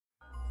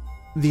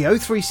The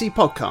O3C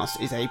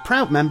podcast is a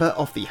proud member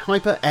of the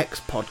HyperX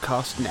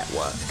Podcast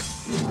Network.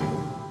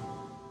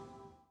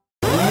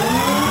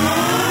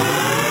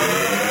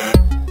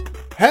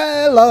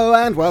 Hello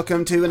and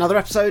welcome to another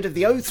episode of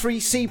the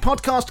O3C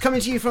podcast,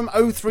 coming to you from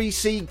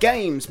O3C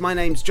Games. My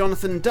name's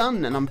Jonathan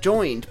Dunn and I'm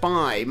joined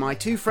by my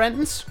two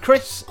friends,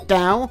 Chris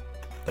Dow.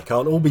 They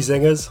can't all be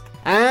zingers.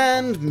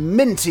 And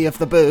Minty of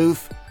the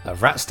Booth. A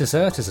rat's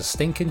dessert is a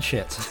stinking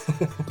shit.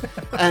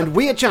 And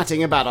we are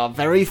chatting about our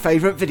very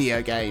favourite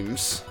video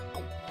games.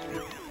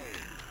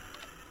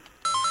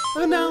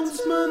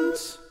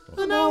 Announcement!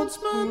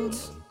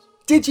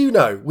 Did you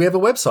know we have a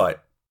website?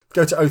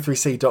 Go to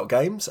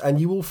o3c.games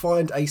and you will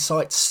find a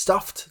site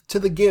stuffed to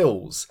the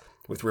gills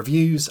with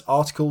reviews,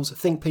 articles,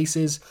 think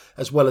pieces,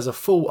 as well as a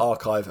full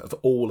archive of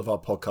all of our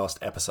podcast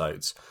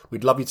episodes.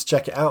 We'd love you to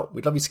check it out.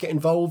 We'd love you to get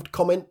involved,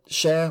 comment,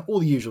 share, all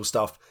the usual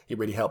stuff. It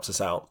really helps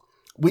us out.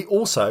 We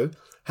also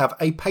have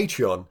a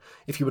Patreon.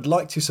 If you would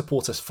like to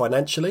support us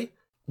financially,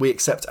 we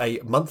accept a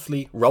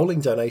monthly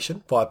rolling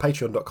donation via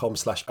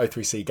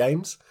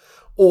patreon.com/o3cgames.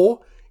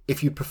 Or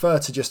if you prefer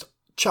to just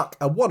chuck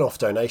a one-off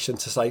donation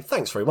to say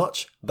thanks very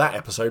much, that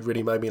episode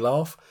really made me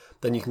laugh,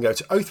 then you can go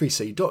to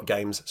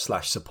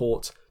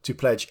o3c.games/support to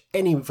pledge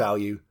any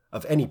value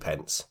of any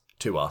pence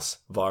to us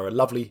via a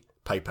lovely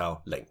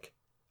PayPal link.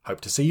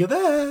 Hope to see you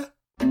there.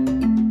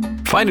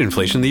 Find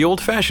inflation the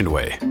old-fashioned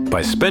way,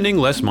 by spending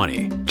less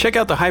money. Check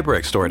out the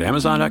HyperX store at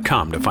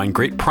Amazon.com to find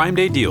great Prime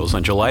Day deals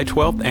on July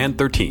 12th and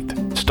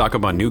 13th. Stock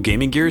up on new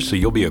gaming gear so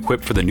you'll be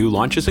equipped for the new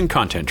launches and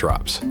content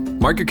drops.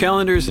 Mark your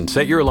calendars and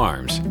set your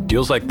alarms.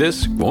 Deals like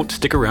this won't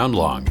stick around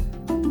long.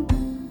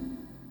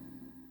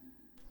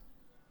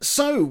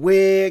 So,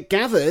 we're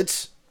gathered,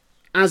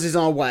 as is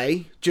our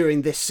way,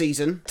 during this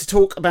season, to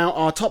talk about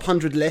our top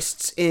 100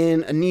 lists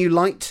in a new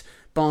light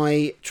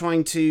by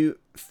trying to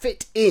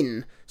fit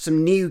in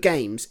some new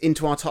games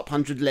into our top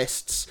 100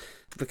 lists,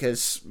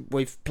 because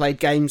we've played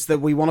games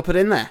that we want to put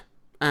in there,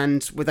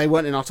 and they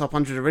weren't in our top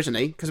 100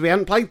 originally because we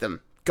hadn't played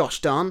them.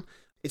 Gosh darn.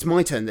 It's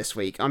my turn this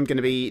week. I'm going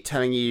to be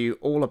telling you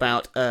all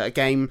about a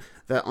game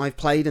that I've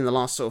played in the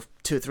last sort of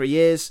 2 or 3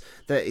 years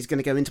that is going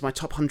to go into my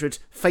top 100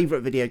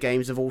 favourite video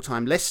games of all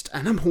time list,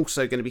 and I'm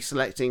also going to be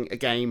selecting a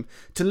game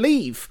to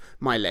leave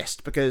my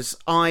list because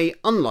I,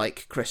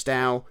 unlike Chris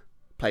Dow,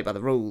 play by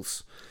the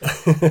rules.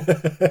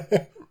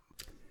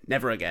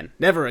 Never again.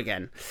 Never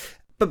again.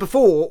 But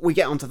before we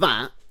get onto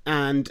that,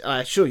 and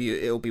I assure you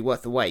it'll be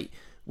worth the wait,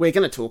 we're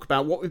going to talk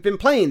about what we've been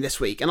playing this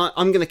week. And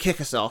I'm going to kick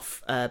us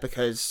off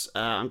because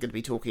I'm going to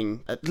be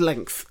talking at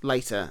length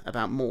later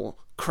about more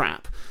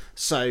crap.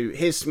 So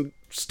here's some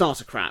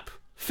starter crap.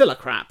 Filler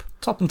crap.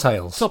 Top and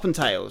tails. Top and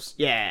tails,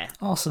 yeah.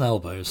 Arse and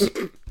elbows.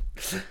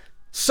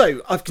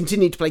 So, I've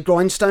continued to play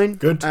Grindstone.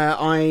 Good.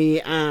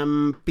 I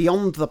am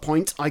beyond the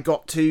point I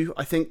got to,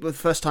 I think, the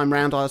first time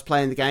round I was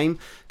playing the game,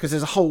 because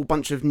there's a whole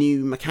bunch of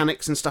new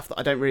mechanics and stuff that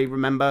I don't really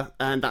remember,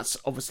 and that's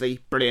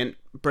obviously brilliant,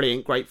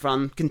 great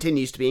fun,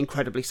 continues to be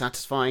incredibly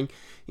satisfying,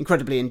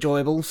 incredibly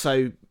enjoyable,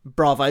 so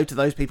bravo to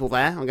those people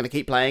there. I'm going to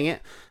keep playing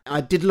it.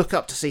 I did look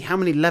up to see how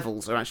many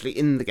levels are actually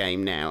in the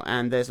game now,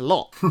 and there's a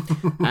lot,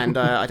 and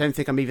I don't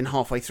think I'm even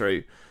halfway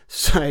through.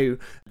 So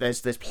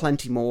there's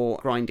plenty more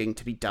grinding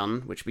to be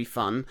done, which will be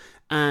fun.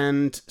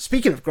 And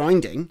speaking of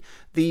grinding,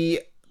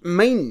 the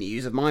main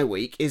news of my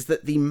week is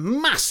that the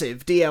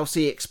massive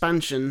DLC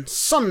expansion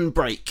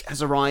Sunbreak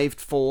has arrived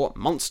for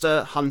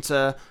Monster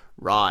Hunter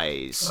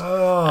Rise.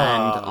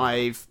 And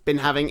I've been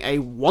having a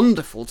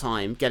wonderful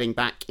time getting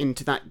back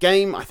into that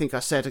game. I think I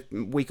said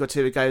a week or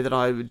two ago that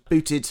I would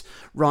booted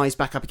Rise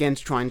back up again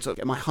to try and sort of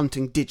get my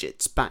hunting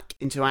digits back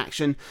into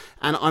action.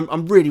 And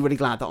I'm really, really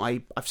glad that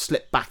I've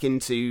slipped back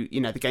into,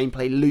 the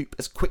gameplay loop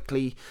as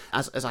quickly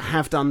as I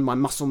have done. My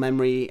muscle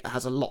memory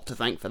has a lot to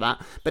thank for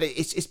that. But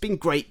it's been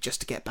great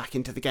just to get back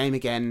into the game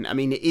again. I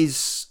mean, it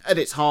is, at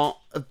its heart,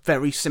 a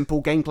very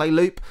simple gameplay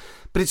loop,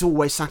 but it's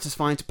always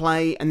satisfying to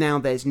play, and now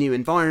there's new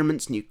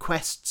environments, new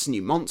quests,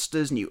 new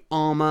monsters, new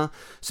armour,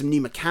 some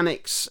new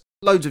mechanics,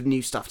 loads of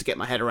new stuff to get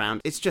my head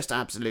around. It's just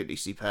absolutely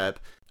superb.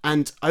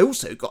 And I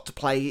also got to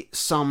play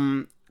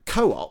some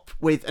co-op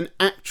with an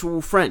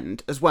actual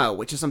friend as well,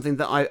 which is something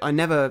that I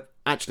never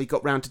actually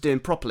got round to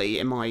doing properly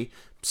in my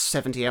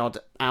 70-odd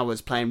hours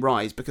playing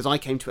Rise, because I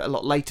came to it a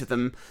lot later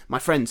than my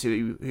friends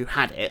who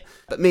had it.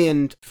 But me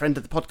and a friend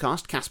of the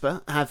podcast,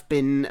 Casper, have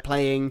been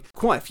playing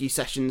quite a few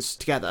sessions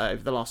together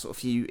over the last sort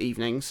of few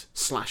evenings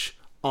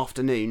 /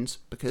 afternoons,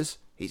 because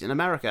he's in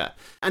America.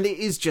 And it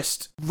is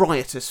just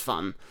riotous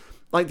fun.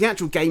 Like, the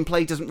actual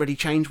gameplay doesn't really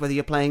change whether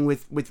you're playing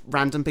with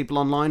random people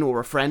online or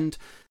a friend.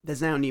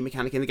 There's now a new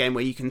mechanic in the game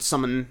where you can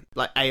summon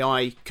like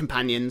AI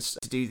companions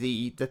to do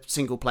the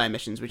single player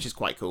missions, which is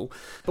quite cool.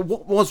 But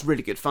what was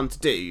really good fun to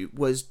do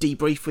was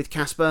debrief with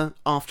Casper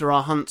after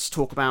our hunts,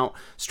 talk about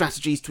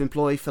strategies to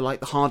employ for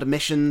like the harder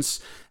missions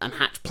and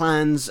hatch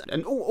plans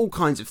and all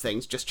kinds of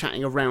things, just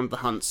chatting around the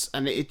hunts.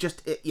 And it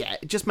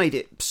just made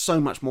it so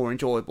much more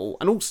enjoyable.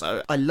 And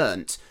also I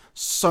learnt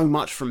so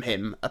much from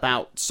him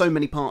about so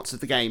many parts of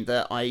the game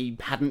that I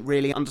hadn't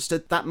really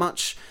understood that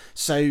much.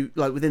 So,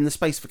 like, within the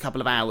space of a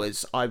couple of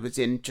hours, I was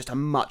in just a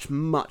much,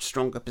 much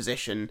stronger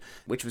position,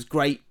 which was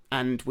great.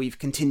 And we've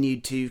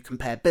continued to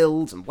compare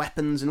builds and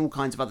weapons and all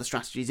kinds of other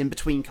strategies in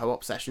between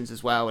co-op sessions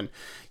as well. And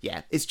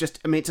yeah, it's just,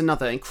 I mean, it's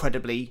another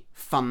incredibly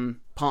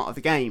fun part of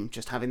the game,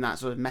 just having that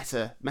sort of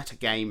meta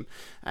game.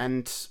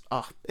 And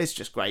it's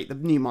just great. The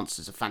new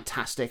monsters are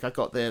fantastic. I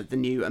got the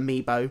new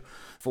amiibo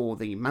for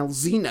the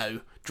Malzeno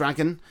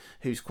dragon,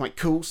 who's quite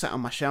cool, sat on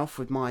my shelf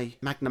with my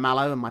Magna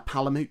Mallow and my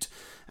Palamute.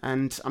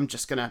 And I'm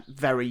just going to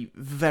very,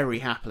 very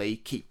happily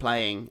keep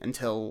playing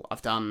until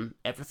I've done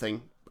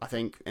everything, I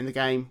think, in the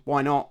game.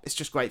 Why not? It's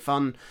just great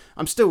fun.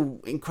 I'm still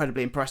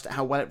incredibly impressed at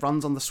how well it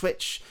runs on the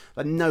Switch.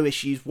 Like, no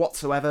issues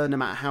whatsoever, no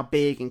matter how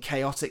big and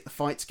chaotic the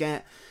fights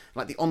get.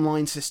 Like, the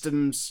online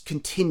systems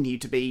continue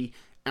to be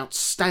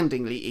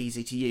outstandingly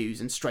easy to use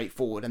and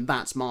straightforward, and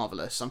that's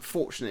marvellous.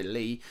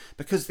 Unfortunately,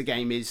 because the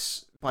game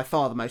is by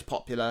far the most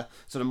popular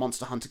sort of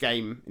Monster Hunter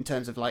game in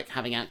terms of like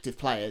having active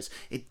players,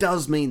 it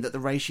does mean that the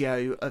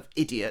ratio of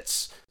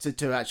idiots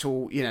to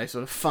actual, you know,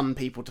 sort of fun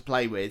people to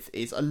play with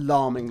is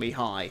alarmingly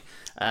high,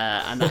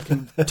 and that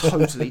can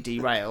totally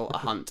derail a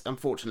hunt.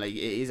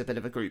 Unfortunately, it is a bit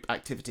of a group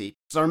activity.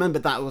 So I remember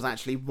that was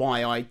actually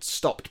why I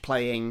stopped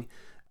playing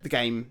the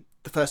game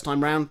the first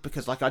time round,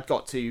 because like I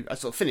sort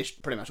of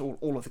finished pretty much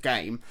all of the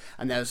game,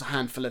 and there was a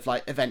handful of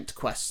like event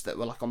quests that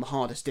were like on the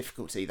hardest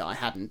difficulty that I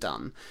hadn't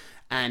done.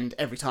 And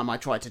every time I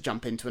tried to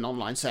jump into an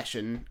online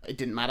session, it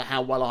didn't matter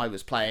how well I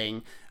was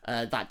playing,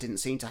 that didn't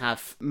seem to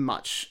have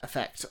much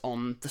effect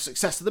on the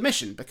success of the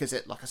mission, because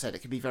it, like I said,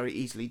 it can be very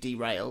easily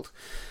derailed.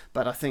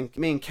 But I think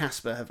me and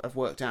Casper have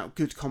worked out a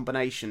good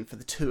combination for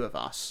the two of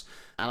us,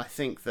 and I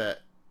think that,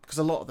 because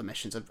a lot of the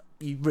missions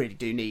you really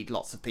do need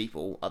lots of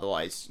people,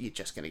 otherwise you're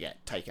just going to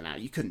get taken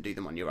out. You couldn't do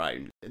them on your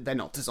own. They're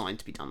not designed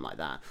to be done like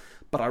that.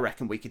 But I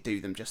reckon we could do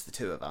them just the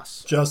two of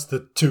us. Just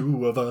the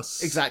two of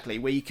us. Exactly,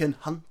 where you can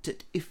hunt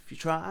it if you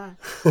try.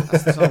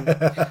 That's the song.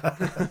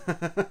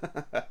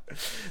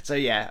 So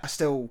yeah, I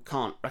still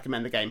can't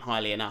recommend the game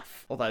highly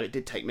enough, although it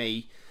did take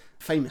me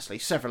famously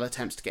several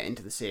attempts to get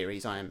into the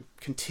series. I am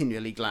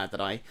continually glad that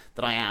I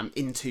am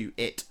into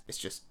it. It's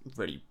just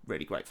really,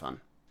 really great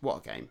fun.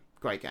 What a game.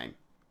 Great game.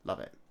 Love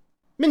it.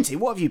 Minty,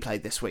 what have you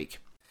played this week?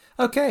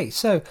 Okay,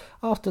 so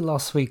after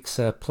last week's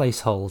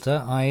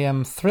placeholder, I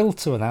am thrilled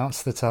to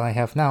announce that I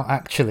have now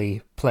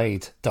actually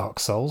played Dark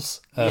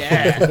Souls for a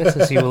little bit,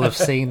 as you will have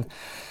seen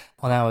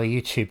on our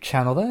YouTube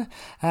channel there.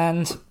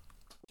 And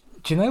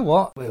do you know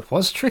what? It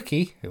was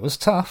tricky, it was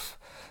tough,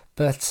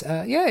 but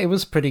yeah, it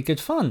was pretty good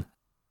fun.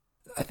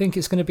 I think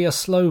it's going to be a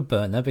slow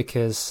burner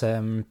because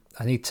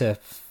I need to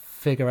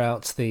figure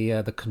out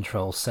the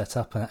control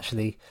setup and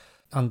actually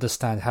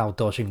understand how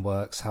dodging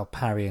works, how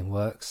parrying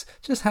works,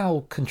 just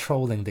how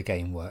controlling the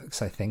game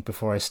works, I think,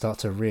 before I start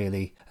to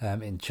really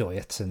enjoy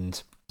it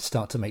and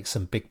start to make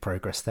some big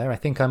progress there. I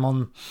think I'm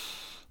on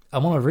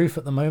a roof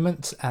at the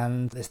moment,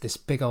 and there's this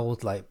big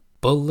old like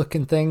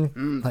bull-looking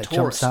thing that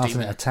jumps out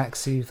and it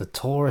attacks you. The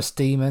Taurus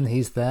demon,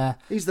 he's there.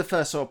 He's the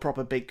first sort of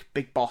proper big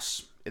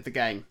boss of the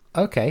game.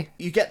 Okay.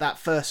 You get that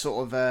first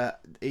sort of,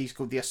 he's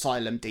called the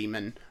Asylum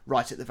Demon,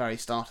 right at the very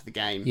start of the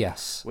game.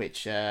 Yes.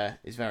 Which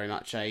is very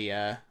much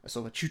a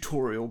sort of a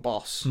tutorial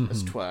boss,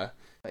 as it were.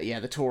 But yeah,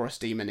 the Taurus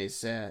Demon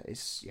is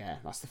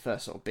that's the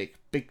first sort of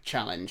big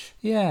challenge.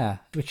 Yeah,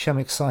 which I'm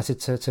excited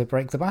to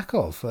break the back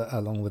of,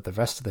 along with the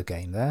rest of the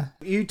game there.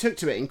 You took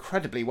to it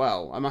incredibly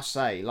well, I must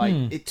say. Like,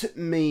 it took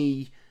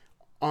me,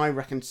 I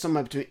reckon,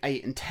 somewhere between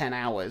 8 and 10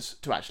 hours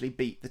to actually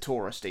beat the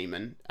Taurus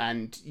Demon,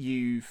 and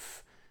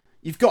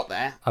You've got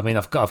there. I mean,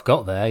 I've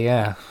got there,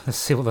 yeah. Let's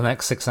see what the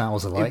next 6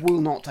 hours are like. It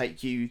will not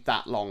take you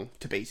that long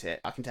to beat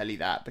it, I can tell you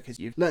that, because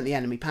you've learnt the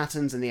enemy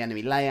patterns and the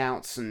enemy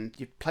layouts, and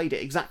you've played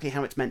it exactly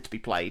how it's meant to be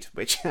played,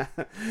 which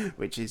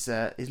is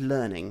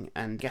learning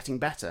and getting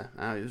better.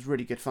 It was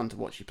really good fun to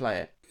watch you play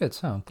it. Good,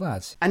 so I'm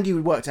glad. And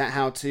you worked out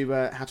how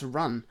to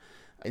run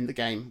in the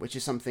game, which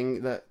is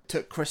something that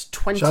took Chris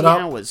 20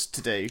 hours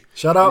to do.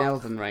 Shut up. In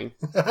Elden Ring.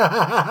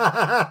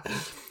 I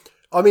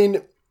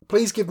mean,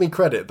 please give me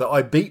credit that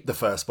I beat the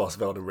first boss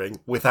of Elden Ring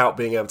without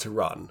being able to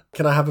run.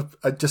 Can I have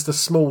just a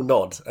small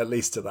nod, at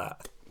least, to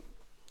that?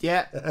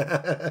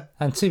 Yeah.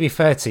 And to be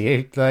fair to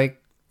you,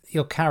 like,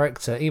 your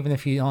character, even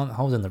if you aren't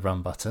holding the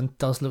run button,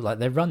 does look like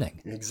they're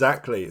running.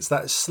 Exactly. It's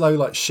that slow,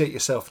 like,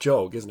 shit-yourself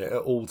jog, isn't it,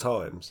 at all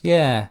times?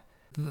 Yeah.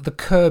 The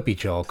Kirby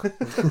jog.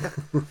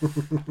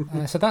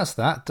 So that's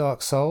that.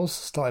 Dark Souls.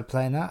 Started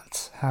playing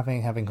that.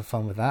 Having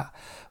fun with that.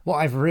 What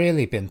I've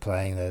really been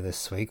playing though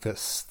this week,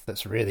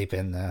 that's really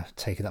been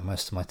taking up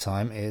most of my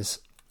time, is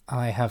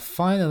I have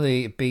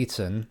finally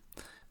beaten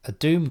a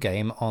Doom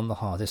game on the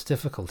hardest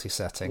difficulty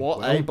setting.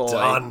 What a boy!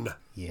 Done.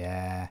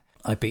 Yeah,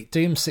 I beat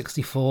Doom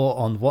 64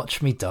 on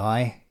Watch Me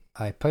Die.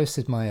 I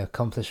posted my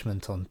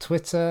accomplishment on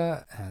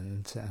Twitter,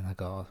 and I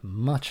got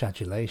much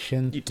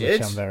adulation, You did?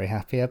 which I'm very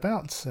happy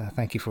about.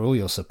 Thank you for all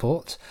your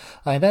support.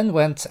 I then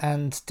went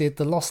and did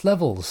the Lost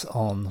Levels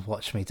on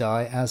Watch Me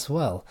Die as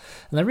well.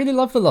 And I really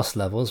love the Lost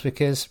Levels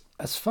because,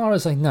 as far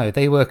as I know,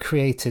 they were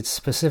created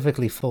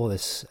specifically for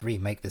this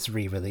remake, this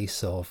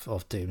re-release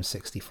of Doom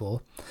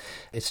 64.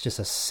 It's just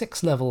a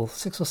 6 or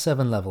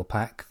 7 level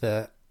pack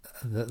that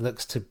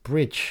looks to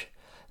bridge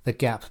the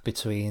gap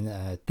between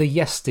the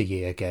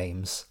yesteryear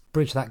games.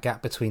 Bridge that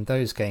gap between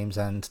those games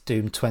and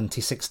Doom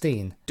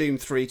 2016. Doom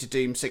 3 to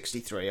Doom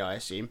 63, I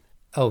assume.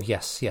 Oh,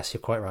 yes, you're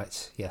quite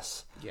right,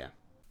 yes. Yeah.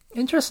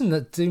 Interesting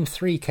that Doom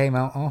 3 came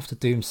out after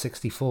Doom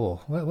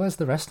 64. Where's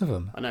the rest of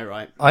them? I know,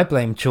 right? I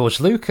blame George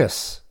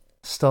Lucas.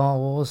 Star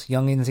Wars,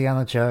 Young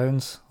Indiana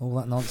Jones, all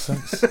that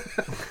nonsense.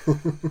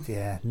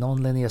 Yeah,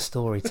 non-linear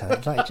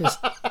storytelling.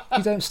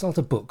 You don't start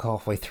a book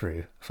halfway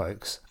through,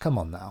 folks. Come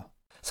on now.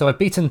 So I've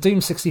beaten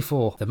Doom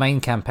 64, the main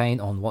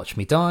campaign on Watch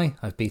Me Die.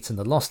 I've beaten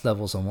the Lost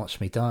Levels on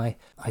Watch Me Die.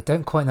 I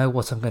don't quite know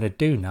what I'm going to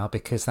do now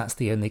because that's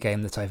the only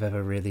game that I've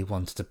ever really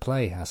wanted to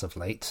play as of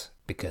late.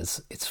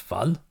 Because it's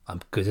fun,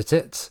 I'm good at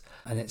it,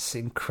 and it's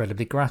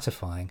incredibly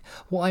gratifying.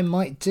 What I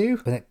might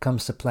do when it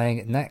comes to playing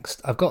it next,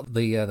 I've got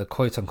the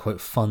quote-unquote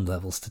fun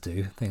levels to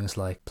do. Things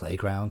like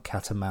Playground,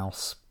 Cat and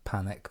Mouse,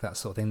 Panic, that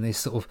sort of thing.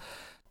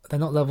 They're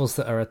not levels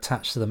that are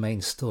attached to the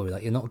main story.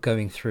 Like, you're not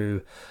going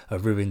through a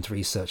ruined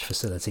research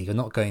facility. You're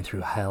not going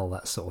through hell,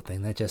 that sort of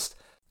thing. They're just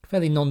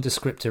fairly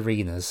nondescript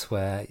arenas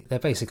where they're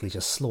basically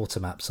just slaughter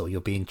maps, or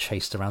you're being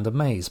chased around a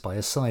maze by a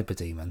cyber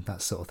demon,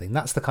 that sort of thing.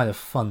 That's the kind of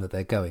fun that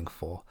they're going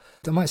for.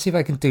 I might see if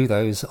I can do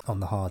those on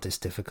the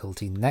hardest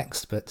difficulty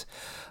next, but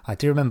I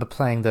do remember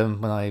playing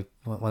them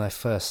when I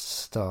first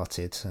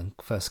started and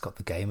first got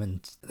the game,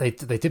 and they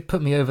did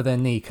put me over their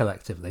knee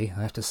collectively,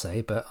 I have to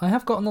say, but I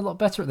have gotten a lot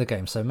better at the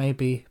game, so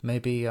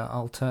maybe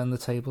I'll turn the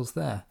tables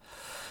there.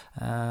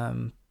 I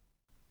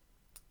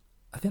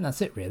think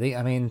that's it, really.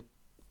 I mean,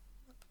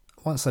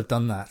 once I've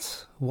done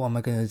that, what am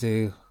I going to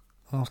do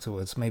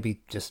afterwards?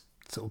 Maybe just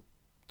sort of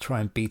try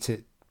and beat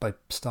it by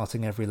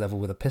starting every level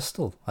with a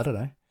pistol. I don't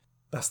know.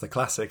 That's the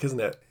classic, isn't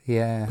it?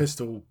 Yeah.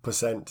 Pistol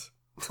percent.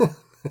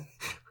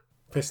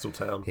 Pistol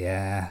town.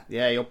 Yeah.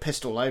 Yeah, you'll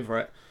pistol over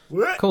it.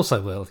 Of course I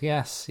will.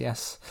 Yes.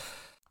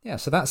 Yeah,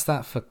 so that's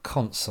that for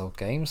console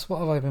games. What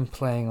have I been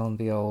playing on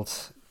the old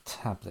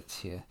tablet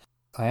here?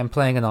 I am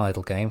playing an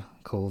idle game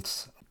called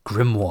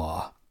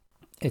Grimoire.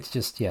 It's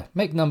just,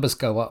 make numbers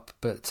go up,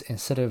 but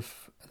instead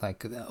of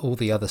like all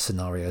the other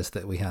scenarios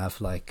that we have,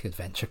 like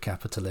Adventure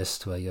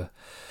Capitalist, where you're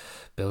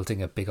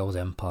building a big old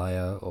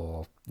empire,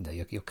 or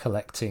you're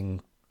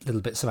collecting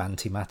little bits of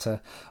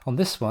antimatter, on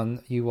this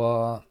one you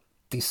are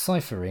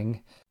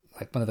deciphering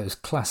like one of those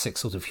classic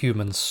sort of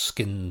human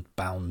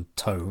skin-bound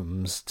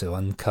tomes to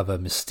uncover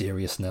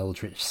mysterious and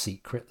eldritch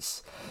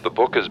secrets. The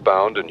book is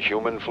bound in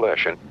human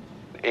flesh and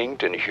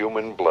inked in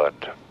human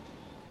blood.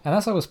 And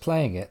as I was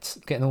playing it,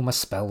 getting all my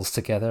spells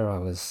together, I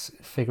was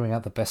figuring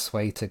out the best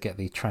way to get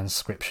the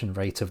transcription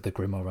rate of the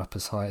Grimoire up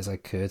as high as I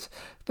could.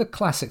 The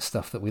classic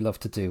stuff that we love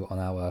to do on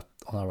our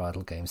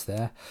idle games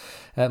there.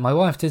 My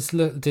wife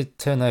did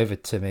turn over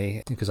to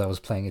me because I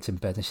was playing it in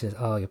bed, and she said,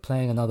 "Oh, you're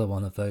playing another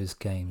one of those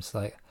games.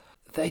 Like,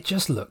 they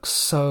just look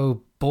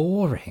so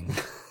boring.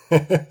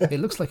 It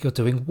looks like you're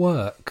doing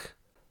work."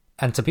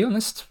 And to be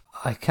honest,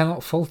 I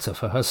cannot falter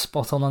for her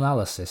spot-on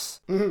analysis.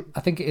 Mm-hmm.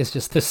 I think it is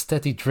just the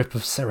steady drip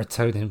of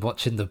serotonin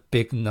watching the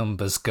big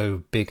numbers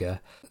go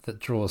bigger that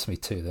draws me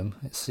to them.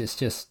 It's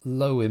just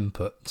low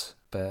input,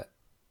 but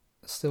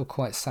still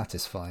quite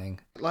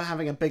satisfying. Like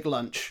having a big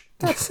lunch.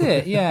 That's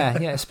it, yeah,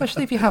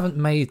 especially if you haven't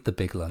made the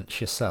big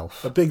lunch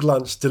yourself. A big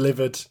lunch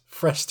delivered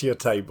fresh to your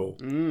table.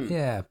 Mm.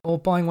 Yeah, or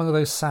buying one of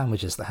those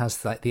sandwiches that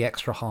has like the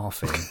extra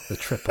half in, the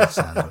triple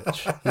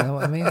sandwich. You know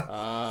what I mean?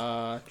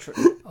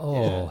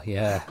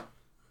 Yeah.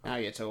 Now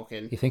you're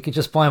talking. You think you're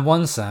just buying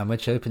one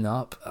sandwich, open it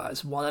up,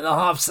 it's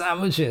 1.5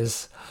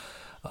 sandwiches.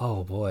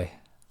 Oh boy.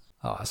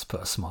 Oh, that's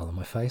put a smile on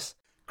my face.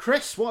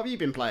 Chris, what have you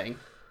been playing?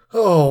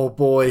 Oh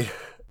boy.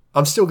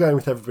 I'm still going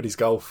with Everybody's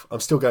Golf. I'm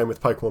still going with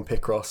Pokemon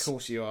Picross. Of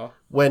course you are.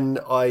 When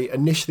I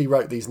initially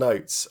wrote these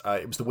notes,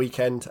 it was the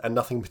weekend and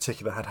nothing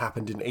particular had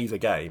happened in either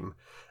game.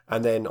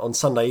 And then on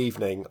Sunday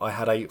evening, I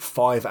had a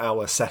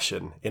 5-hour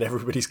session in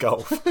Everybody's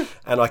Golf.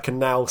 And I can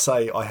now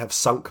say I have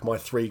sunk my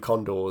 3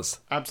 Condors.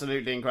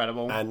 Absolutely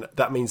incredible. And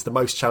that means the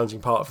most challenging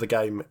part of the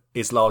game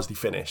is largely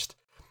finished.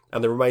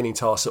 And the remaining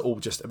tasks are all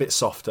just a bit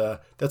softer.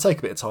 They'll take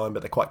a bit of time,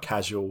 but they're quite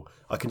casual.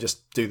 I can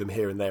just do them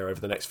here and there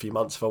over the next few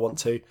months if I want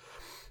to.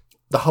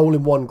 The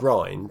hole-in-one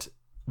grind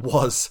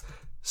was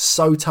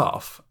so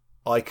tough,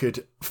 I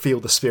could feel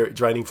the spirit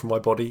draining from my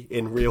body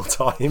in real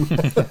time.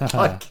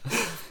 Like,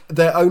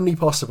 they're only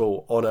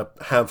possible on a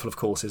handful of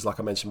courses, like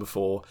I mentioned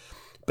before.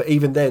 But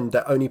even then,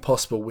 they're only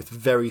possible with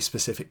very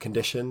specific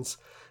conditions.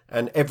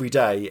 And every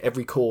day,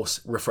 every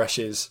course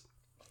refreshes.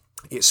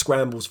 It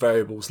scrambles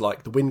variables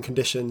like the wind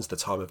conditions, the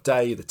time of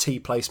day, the tee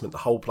placement, the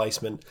hole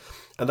placement.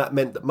 And that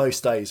meant that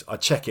most days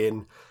I'd check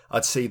in,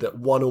 I'd see that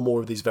one or more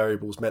of these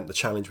variables meant the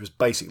challenge was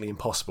basically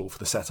impossible for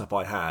the setup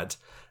I had,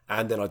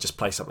 and then I'd just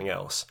play something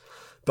else.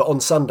 But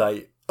on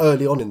Sunday,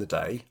 early on in the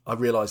day, I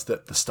realised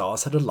that the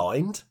stars had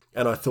aligned,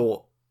 and I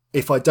thought,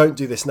 if I don't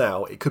do this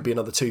now, it could be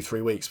another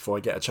 2-3 weeks before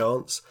I get a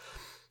chance.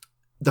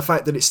 The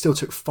fact that it still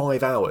took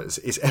 5 hours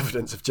is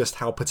evidence of just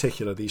how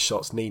particular these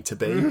shots need to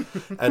be.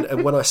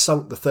 And when I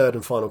sunk the third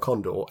and final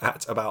Condor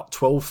at about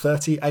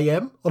 12:30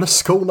 a.m. on a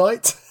school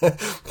night,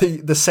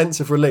 the sense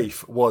of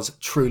relief was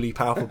truly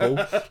palpable.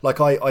 Like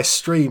I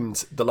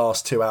streamed the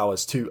last 2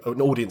 hours to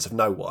an audience of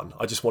no one.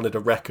 I just wanted a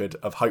record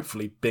of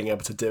hopefully being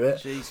able to do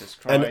it. Jesus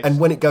Christ. And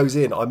when it goes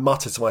in, I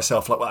mutter to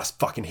myself like, well, that's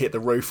fucking hit the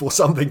roof or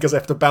something, because I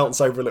have to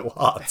bounce over a little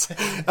hut.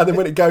 And then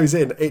when it goes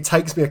in, it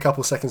takes me a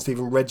couple seconds to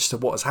even register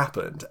what has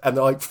happened. And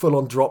then I full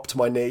on drop to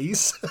my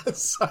knees.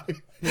 So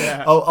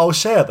yeah. I'll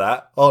share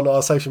that on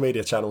our social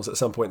media channels at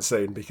some point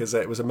soon, because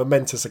it was a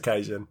momentous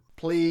occasion.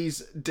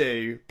 Please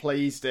do.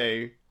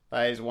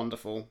 That is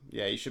wonderful.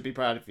 Yeah, you should be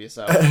proud of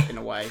yourself in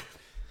a way.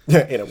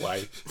 Yeah, in a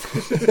way.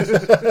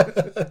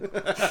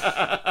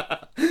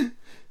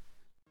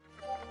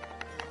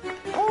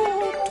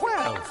 Oh, 12.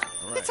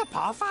 Right. It's a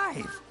par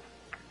 5.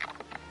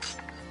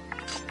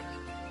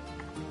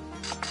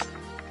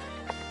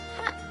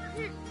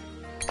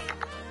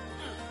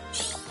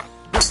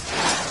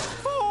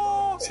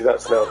 See,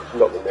 that's now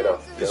not good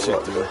enough.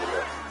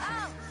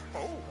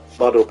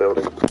 Muddle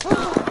building.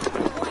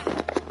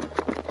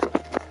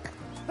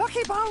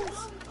 Lucky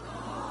bones.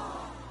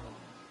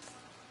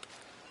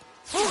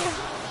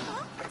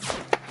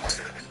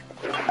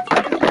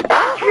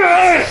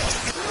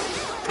 Yes!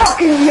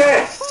 Fucking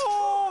yes!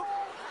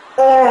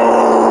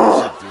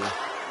 Oh!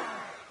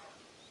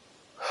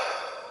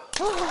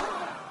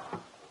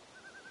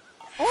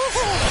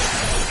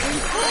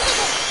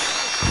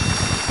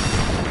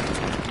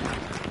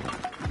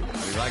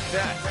 We like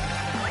that.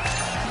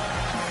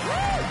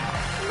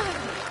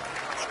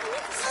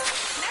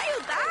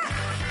 Nailed that.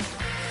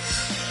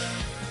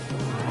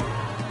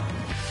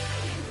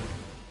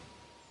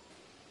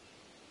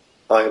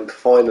 I am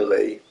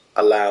finally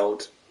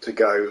allowed to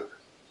go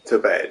to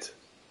bed.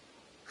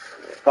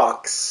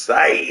 Fuck's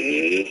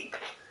sake!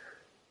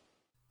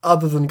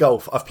 Other than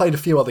golf, I've played a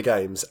few other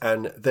games,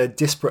 and they're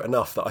disparate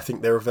enough that I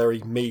think they're a very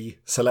me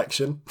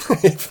selection,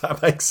 if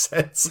that makes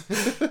sense.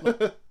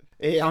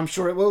 Yeah, I'm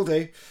sure it will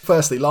do.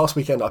 Firstly, last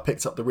weekend I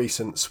picked up the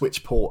recent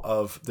Switch port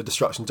of the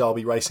Destruction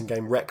Derby racing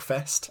game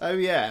Wreckfest. Oh,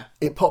 yeah.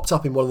 It popped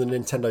up in one of the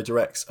Nintendo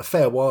Directs a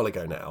fair while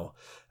ago now,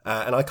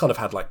 and I kind of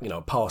had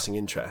a passing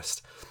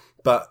interest.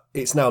 But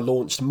it's now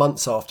launched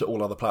months after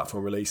all other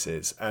platform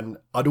releases, and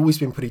I'd always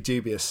been pretty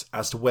dubious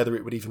as to whether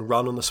it would even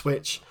run on the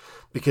Switch,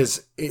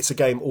 because it's a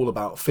game all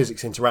about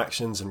physics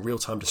interactions and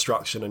real-time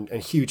destruction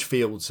and huge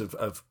fields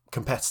of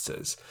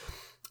competitors.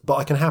 But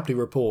I can happily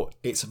report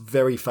it's a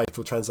very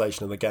faithful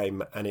translation of the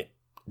game, and it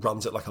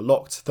runs at like a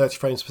locked 30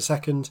 frames per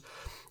second.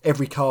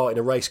 Every car in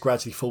a race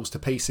gradually falls to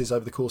pieces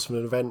over the course of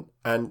an event,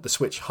 and the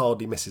Switch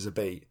hardly misses a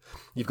beat.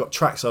 You've got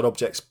trackside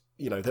objects,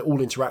 they're all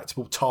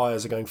interactable,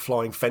 tyres are going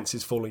flying,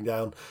 fences falling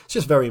down. It's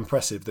just very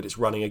impressive that it's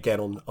running again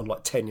on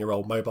like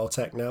 10-year-old mobile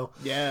tech now.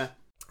 Yeah.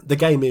 The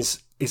game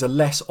is a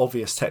less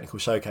obvious technical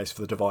showcase for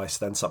the device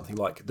than something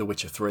like The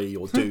Witcher 3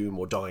 or Doom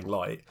or Dying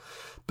Light.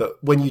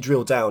 But when you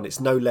drill down,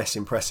 it's no less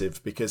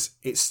impressive because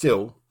it's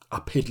still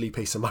a piddly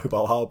piece of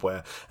mobile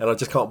hardware, and I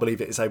just can't believe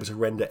it is able to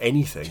render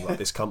anything like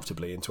this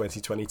comfortably in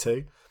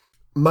 2022.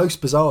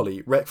 Most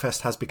bizarrely,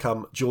 Wreckfest has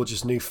become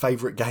George's new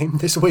favourite game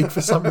this week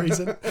for some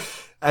reason.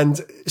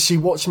 And she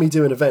watched me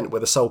do an event where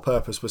the sole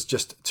purpose was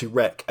just to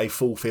wreck a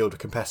full field of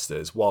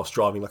competitors whilst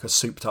driving like a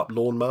souped up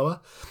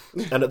lawnmower.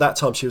 And at that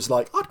time she was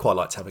like, I'd quite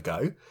like to have a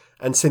go.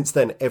 And since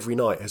then, every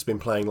night has been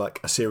playing like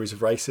a series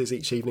of races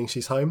each evening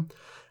she's home.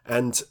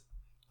 And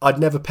I'd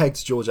never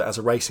pegged Georgia as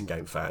a racing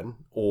game fan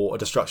or a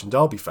Destruction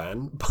Derby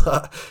fan,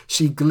 but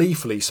she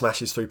gleefully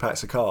smashes through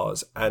packs of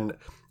cars, and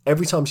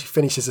every time she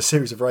finishes a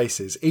series of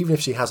races, even if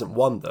she hasn't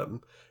won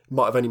them,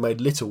 might have only made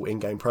little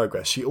in-game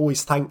progress, she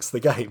always thanks the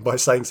game by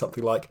saying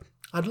something like,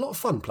 I had a lot of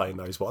fun playing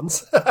those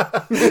ones. And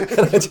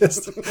I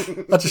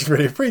just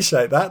really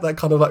appreciate that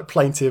kind of like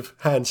plaintive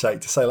handshake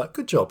to say like,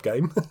 good job,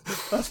 game.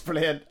 That's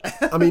brilliant.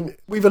 I mean,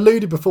 we've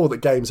alluded before that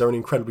games are an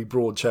incredibly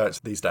broad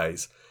church these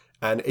days,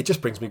 and it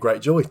just brings me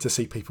great joy to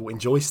see people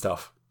enjoy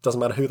stuff. Doesn't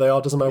matter who they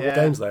are, doesn't matter what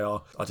games they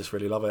are. I just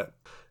really love it.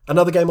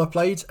 Another game I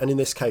played, and in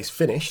this case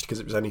finished because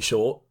it was only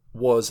short,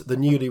 was the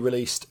newly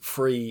released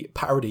free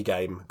parody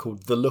game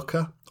called The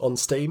Looker on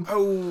Steam.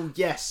 Oh,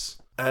 yes.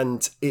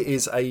 And it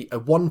is a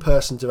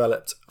one-person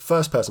developed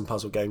first-person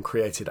puzzle game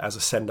created as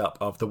a send-up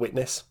of The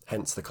Witness,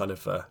 hence the kind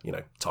of,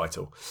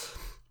 title.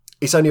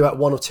 It's only about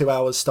 1 or 2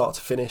 hours start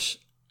to finish.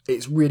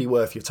 It's really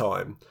worth your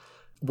time.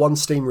 One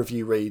Steam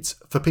review reads,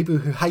 for people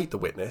who hate The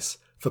Witness,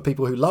 for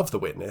people who love The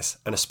Witness,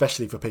 and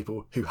especially for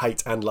people who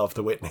hate and love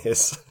The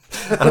Witness.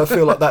 And I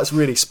feel like that's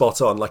really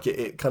spot on. Like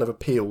it kind of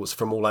appeals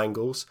from all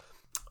angles.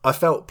 I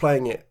felt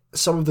playing it,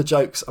 some of the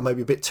jokes are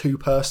maybe a bit too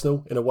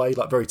personal in a way,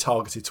 like very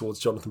targeted towards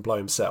Jonathan Blow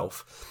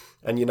himself.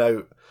 And,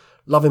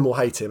 love him or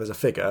hate him as a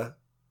figure,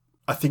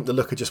 I think the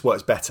Looker just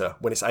works better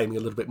when it's aiming a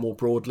little bit more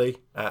broadly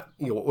at,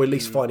 or at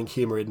least finding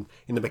humour in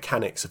the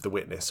mechanics of The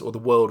Witness or the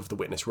world of The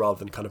Witness rather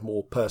than kind of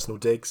more personal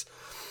digs.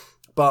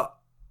 But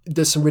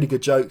there's some really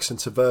good jokes and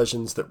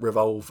subversions that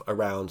revolve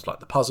around like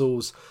the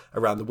puzzles,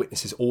 around the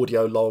Witness's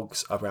audio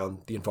logs, around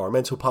the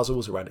environmental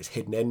puzzles, around its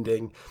hidden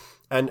ending.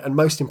 And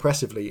most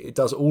impressively, it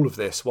does all of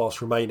this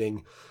whilst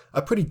remaining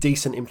a pretty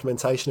decent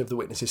implementation of The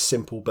Witness's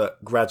simple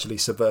but gradually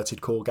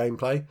subverted core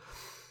gameplay.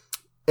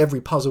 Every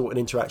puzzle and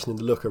interaction in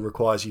the Looker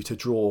requires you to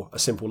draw a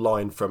simple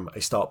line from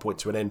a start point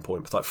to an end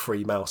point with like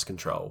free mouse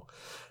control.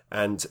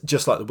 And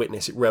just like The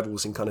Witness, it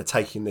revels in kind of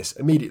taking this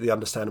immediately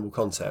understandable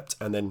concept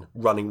and then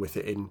running with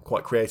it in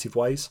quite creative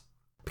ways.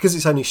 Because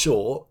it's only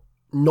short,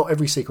 not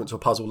every sequence or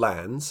puzzle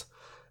lands.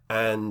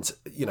 And,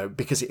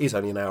 because it is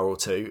only an hour or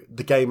two,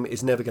 the game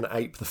is never going to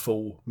ape the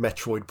full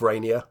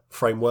Metroidvania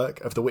framework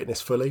of The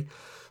Witness fully.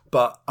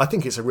 But I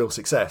think it's a real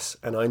success,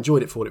 and I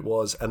enjoyed it for what it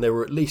was, and there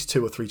were at least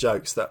 2 or 3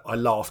 jokes that I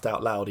laughed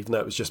out loud, even though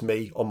it was just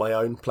me on my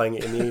own playing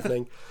it in the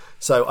evening.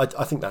 So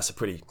I think that's a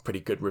pretty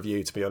good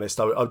review, to be honest.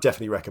 I would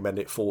definitely recommend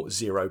it for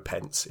 0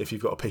 pence if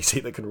you've got a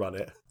PC that can run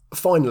it.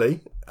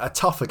 Finally, a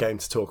tougher game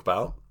to talk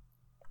about.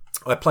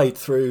 I played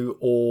through,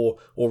 or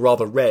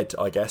rather read,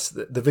 I guess,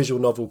 the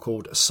visual novel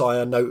called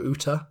Saya no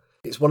Uta.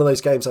 It's one of those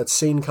games I'd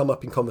seen come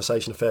up in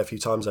conversation a fair few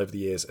times over the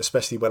years,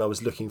 especially when I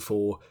was looking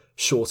for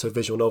shorter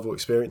visual novel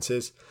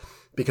experiences,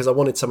 because I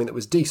wanted something that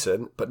was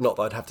decent, but not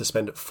that I'd have to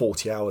spend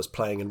 40 hours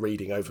playing and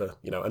reading over,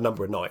 a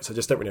number of nights. I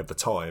just don't really have the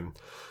time.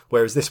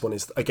 Whereas this one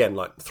is, again,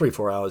 like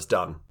 3-4 hours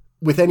done.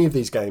 With any of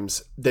these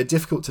games, they're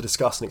difficult to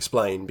discuss and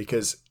explain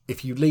because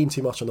if you lean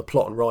too much on the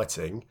plot and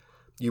writing,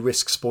 you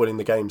risk spoiling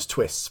the game's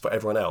twists for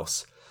everyone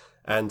else.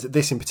 And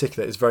this in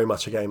particular is very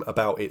much a game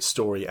about its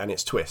story and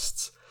its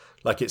twists.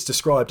 Like, it's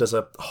described as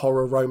a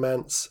horror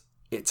romance.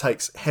 It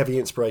takes heavy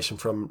inspiration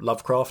from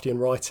Lovecraftian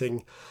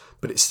writing,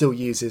 but it still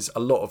uses a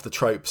lot of the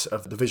tropes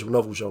of the visual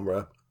novel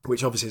genre,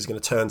 which obviously is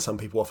going to turn some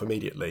people off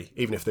immediately,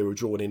 even if they were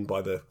drawn in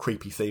by the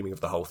creepy theming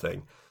of the whole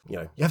thing.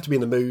 You have to be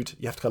in the mood.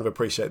 You have to kind of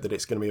appreciate that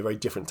it's going to be a very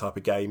different type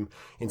of game.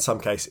 In some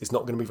case, it's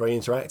not going to be very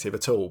interactive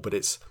at all, but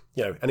it's,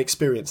 an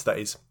experience that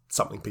is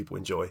something people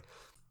enjoy.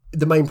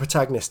 The main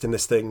protagonist in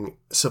this thing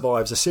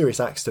survives a serious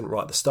accident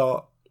right at the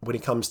start. When he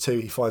comes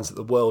to, he finds that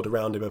the world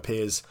around him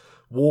appears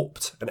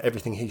warped and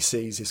everything he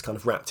sees is kind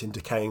of wrapped in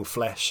decaying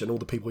flesh, and all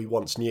the people he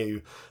once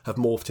knew have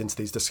morphed into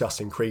these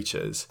disgusting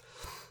creatures.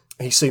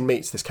 He soon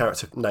meets this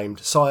character named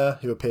Saya,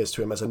 who appears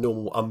to him as a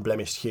normal,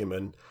 unblemished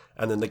human,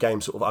 and then the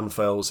game sort of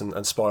unfurls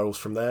and spirals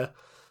from there.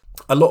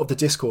 A lot of the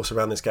discourse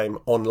around this game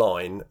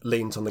online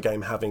leans on the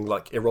game having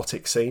like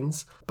erotic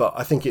scenes, but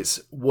I think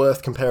it's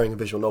worth comparing a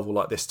visual novel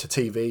like this to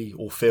TV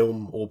or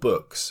film or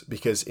books,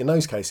 because in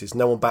those cases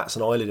no one bats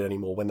an eyelid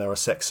anymore when there are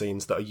sex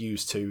scenes that are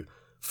used to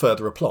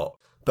further a plot.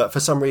 But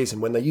for some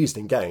reason, when they're used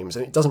in games,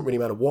 and it doesn't really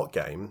matter what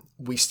game,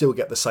 we still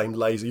get the same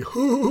lazy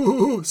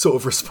sort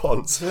of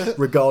response,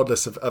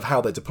 regardless of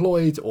how they're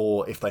deployed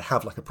or if they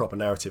have like a proper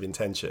narrative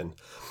intention.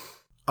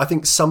 I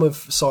think some of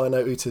Saya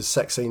no Uta's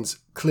sex scenes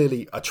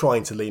clearly are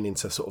trying to lean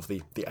into sort of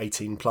the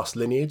 18-plus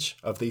lineage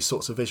of these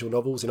sorts of visual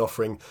novels in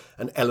offering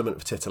an element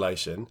of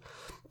titillation.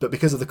 But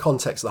because of the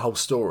context of the whole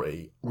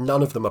story,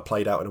 none of them are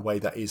played out in a way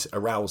that is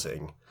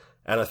arousing.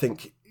 And I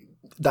think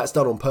that's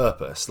done on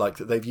purpose. Like,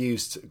 they've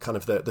used kind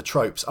of the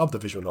tropes of the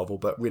visual novel,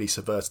 but really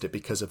subverted it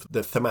because of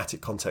the thematic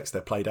context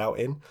they're played out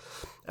in.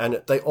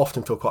 And they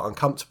often feel quite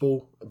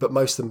uncomfortable, but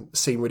most of them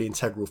seem really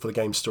integral for the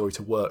game's story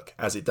to work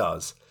as it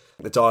does.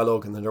 The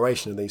dialogue and the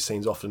narration of these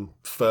scenes often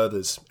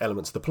furthers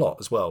elements of the plot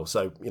as well.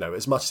 So,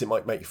 as much as it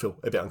might make you feel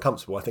a bit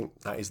uncomfortable, I think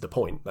that is the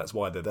point. That's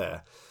why they're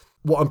there.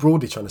 What I'm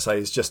broadly trying to say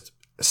is just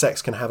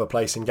sex can have a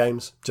place in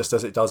games, just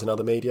as it does in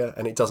other media,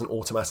 and it doesn't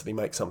automatically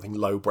make something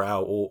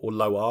lowbrow or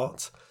low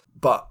art.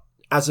 But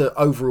as an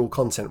overall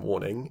content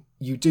warning,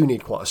 you do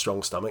need quite a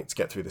strong stomach to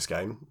get through this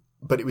game.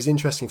 But it was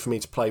interesting for me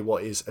to play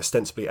what is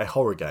ostensibly a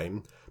horror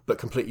game, but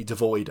completely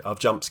devoid of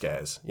jump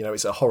scares.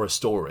 It's a horror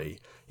story.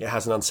 It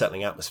has an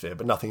unsettling atmosphere,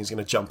 but nothing is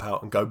going to jump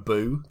out and go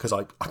boo, because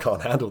I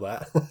can't handle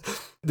that.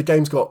 The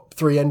game's got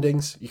 3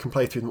 endings. You can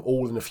play through them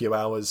all in a few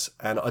hours,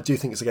 and I do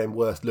think it's a game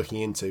worth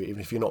looking into, even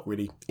if you're not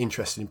really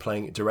interested in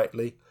playing it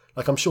directly.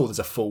 Like, I'm sure there's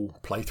a full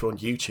playthrough on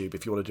YouTube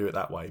if you want to do it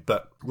that way.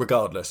 But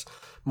regardless,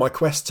 my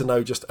quest to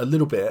know just a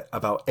little bit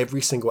about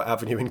every single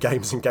avenue in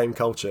games and game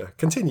culture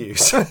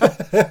continues.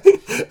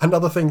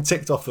 Another thing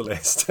ticked off the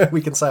list.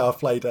 We can say I've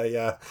played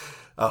a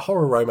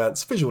horror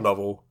romance visual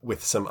novel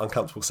with some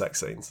uncomfortable sex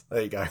scenes.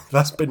 There you go.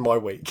 That's been my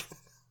week.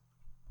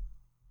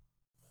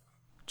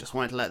 Just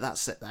wanted to let that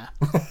sit there.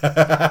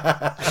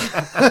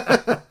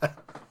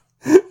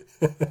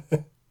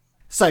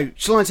 So,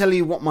 shall I tell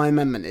you what my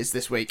amendment is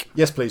this week?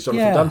 Yes, please,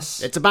 Jonathan Dunn.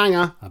 It's a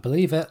banger. I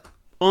believe it.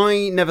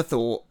 I never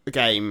thought the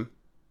game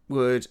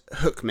would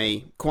hook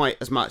me quite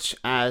as much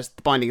as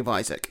The Binding of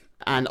Isaac.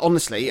 And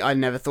honestly, I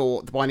never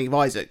thought The Binding of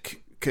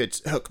Isaac could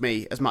hook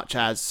me as much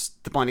as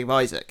The Binding of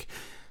Isaac.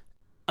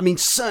 I mean,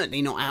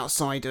 certainly not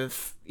outside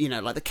of,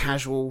 like the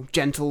casual,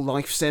 gentle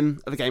life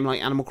sim of a game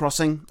like Animal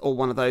Crossing, or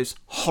one of those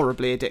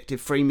horribly addictive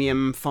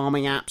freemium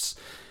farming apps.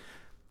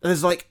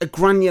 There's like a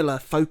granular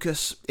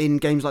focus in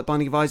games like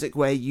Binding of Isaac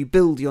where you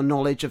build your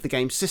knowledge of the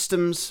game's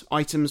systems,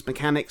 items,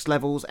 mechanics,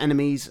 levels,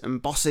 enemies,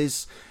 and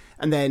bosses,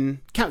 and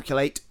then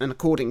calculate an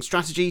according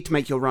strategy to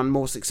make your run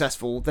more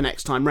successful the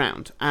next time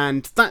round.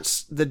 And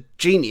that's the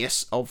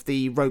genius of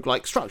the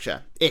roguelike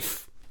structure,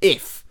 if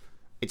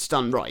it's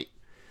done right.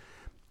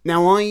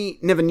 Now, I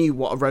never knew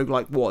what a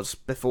roguelike was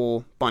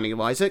before Binding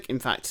of Isaac. In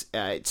fact,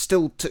 it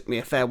still took me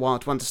a fair while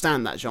to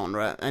understand that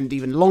genre, and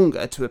even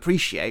longer to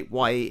appreciate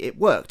why it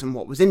worked and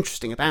what was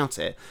interesting about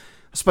it.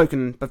 I've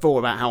spoken before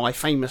about how I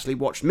famously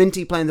watched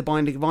Minty playing The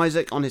Binding of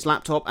Isaac on his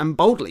laptop and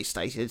boldly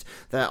stated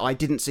that I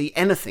didn't see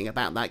anything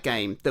about that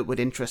game that would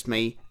interest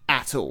me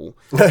at all.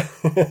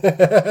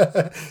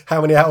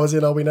 How many hours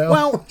in are we now?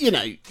 Well,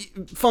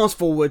 fast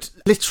forward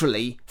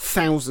literally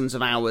thousands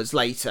of hours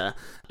later,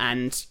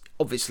 and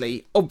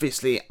obviously,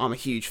 I'm a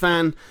huge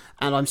fan,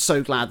 and I'm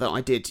so glad that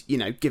I did,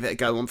 give it a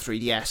go on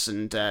 3DS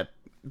and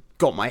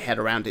got my head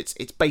around its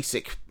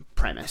basic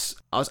premise.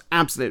 I was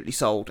absolutely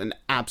sold and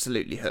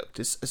absolutely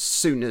hooked as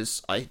soon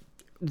as I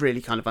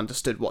really kind of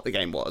understood what the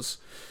game was.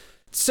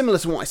 Similar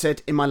to what I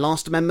said in my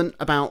last amendment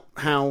about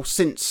how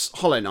since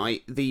Hollow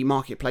Knight, the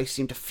marketplace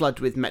seemed to flood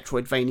with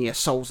Metroidvania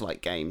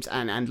Souls-like games,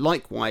 and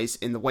likewise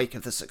in the wake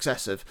of the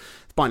success of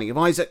Binding of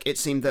Isaac, it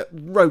seemed that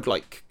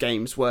roguelike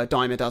games were a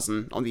dime a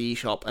dozen on the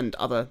eShop and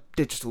other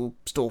digital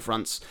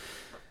storefronts.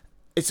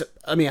 It's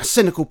a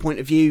cynical point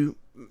of view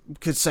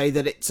could say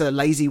that it's a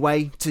lazy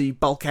way to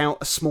bulk out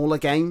a smaller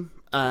game,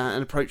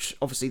 an approach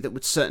obviously that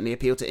would certainly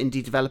appeal to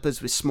indie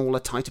developers with smaller,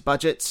 tighter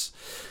budgets.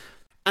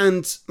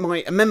 And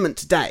my amendment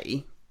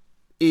today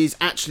is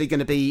actually going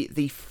to be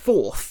the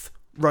fourth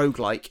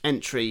roguelike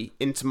entry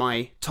into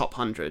my top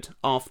 100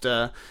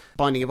 after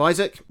Binding of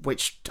Isaac,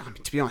 which,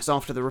 to be honest,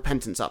 after the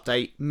Repentance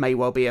update, may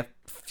well be a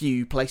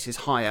few places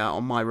higher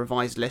on my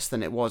revised list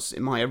than it was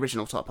in my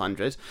original top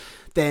 100.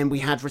 Then we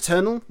had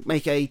Returnal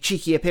make a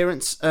cheeky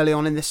appearance early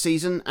on in this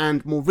season,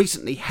 and more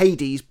recently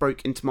Hades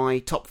broke into my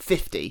top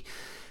 50.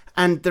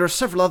 And there are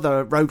several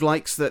other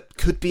roguelikes that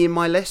could be in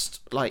my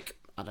list, like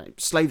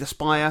Slay the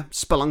Spire,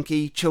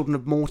 Spelunky, Children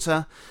of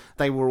Morta.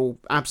 They were all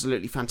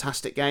absolutely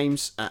fantastic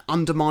games.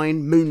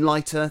 Undermine,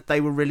 Moonlighter, they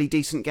were really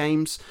decent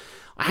games.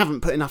 I haven't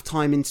put enough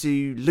time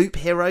into Loop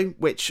Hero,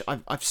 which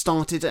I've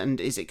started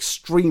and is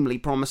extremely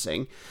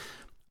promising.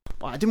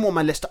 But I didn't want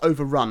my list to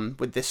overrun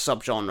with this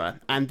subgenre,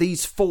 and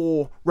these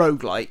four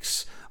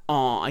roguelikes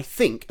are, I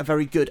think, a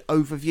very good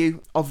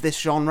overview of this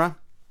genre.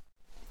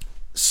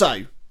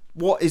 So,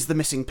 what is the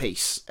missing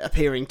piece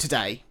appearing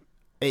today?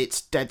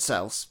 It's Dead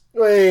Cells.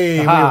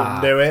 We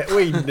all knew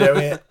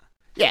it.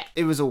 Yeah,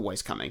 it was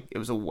always coming.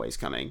 And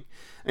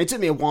it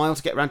took me a while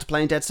to get around to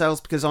playing Dead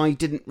Cells because I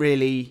didn't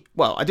really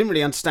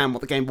understand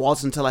what the game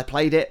was until I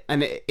played it,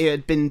 and it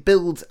had been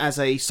billed as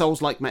a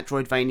Souls-like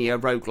Metroidvania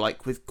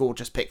roguelike with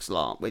gorgeous pixel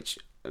art, which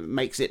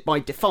makes it by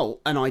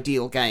default an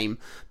ideal game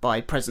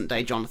by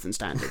present-day Jonathan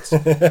standards.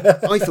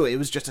 I thought it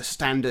was just a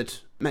standard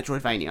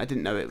Metroidvania. I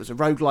didn't know it was a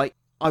roguelike.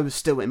 I was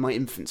still in my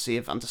infancy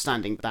of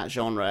understanding that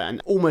genre,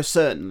 and almost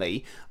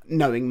certainly,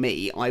 knowing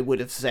me, I would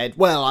have said,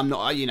 well, I'm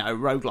not,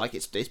 roguelike,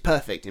 it's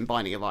perfect in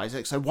Binding of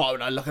Isaac, so why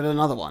would I look at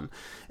another one?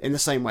 In the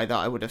same way that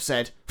I would have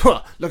said,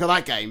 look at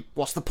that game,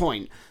 what's the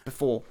point?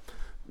 Before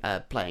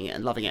playing it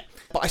and loving it.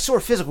 But I saw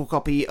a physical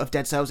copy of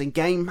Dead Cells in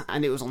game,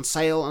 and it was on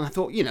sale, and I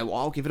thought,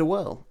 I'll give it a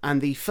whirl. And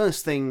the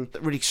first thing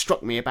that really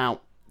struck me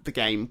about the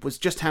game was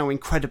just how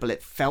incredible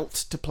it felt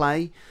to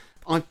play.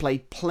 I've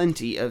played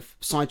plenty of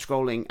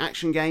side-scrolling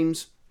action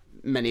games.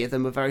 Many of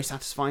them were very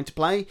satisfying to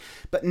play,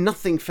 but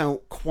nothing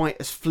felt quite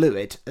as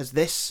fluid as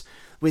this,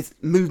 with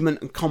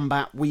movement and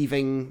combat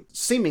weaving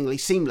seemingly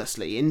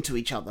seamlessly into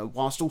each other,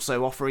 whilst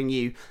also offering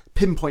you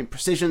pinpoint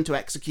precision to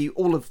execute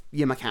all of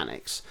your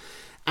mechanics.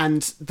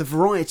 And the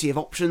variety of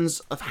options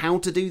of how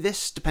to do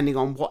this, depending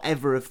on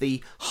whatever of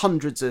the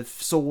hundreds of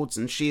swords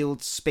and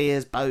shields,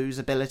 spears, bows,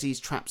 abilities,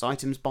 traps,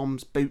 items,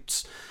 bombs,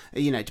 boots,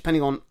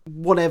 depending on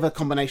whatever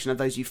combination of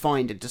those you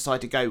find and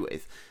decide to go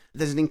with.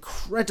 There's an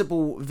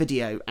incredible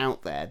video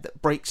out there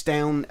that breaks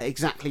down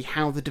exactly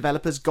how the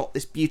developers got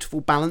this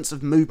beautiful balance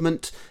of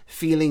movement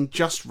feeling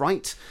just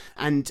right,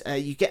 and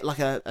you get like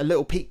a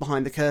little peek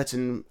behind the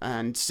curtain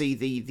and see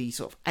the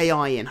sort of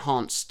AI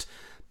enhanced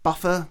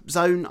buffer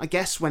zone, I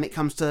guess, when it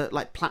comes to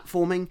like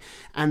platforming,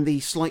 and the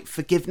slight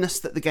forgiveness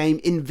that the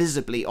game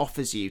invisibly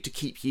offers you to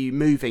keep you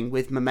moving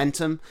with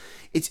momentum.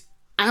 It's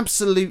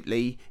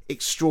absolutely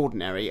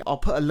extraordinary. I'll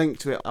put a link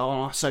to it on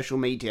our social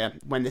media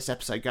when this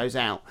episode goes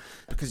out,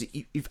 because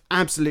you've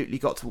absolutely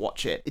got to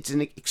watch it. It's an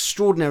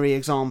extraordinary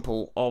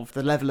example of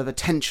the level of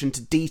attention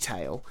to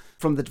detail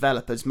from the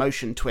developers,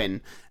 Motion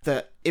Twin,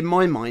 that in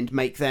my mind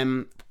make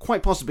them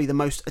quite possibly the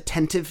most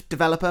attentive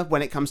developer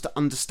when it comes to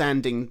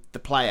understanding the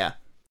player.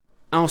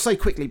 And I'll say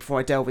quickly before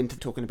I delve into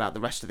talking about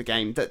the rest of the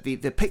game that the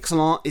pixel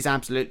art is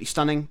absolutely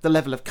stunning. The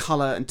level of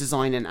colour and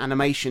design and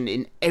animation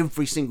in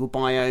every single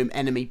biome,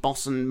 enemy,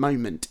 boss and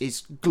moment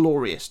is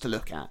glorious to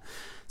look at.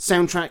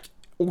 Soundtrack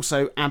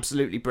also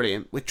absolutely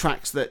brilliant, with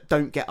tracks that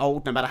don't get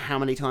old no matter how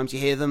many times you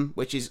hear them,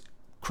 which is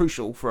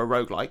crucial for a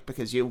roguelike,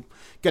 because you're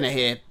going to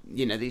hear,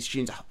 these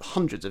tunes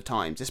hundreds of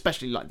times,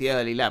 especially like the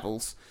early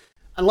levels.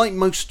 And like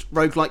most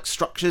roguelike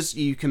structures,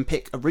 you can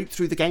pick a route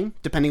through the game,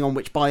 depending on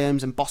which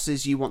biomes and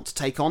bosses you want to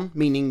take on,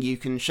 meaning you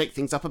can shake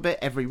things up a bit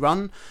every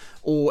run,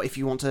 or if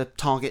you want to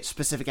target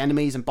specific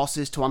enemies and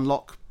bosses to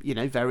unlock,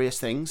 various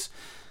things.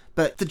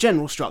 But the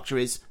general structure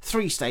is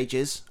 3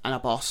 stages and a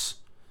boss,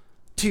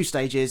 2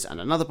 stages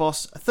and another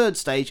boss, a 3rd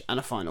stage and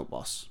a final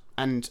boss.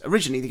 And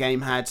originally the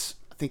game had,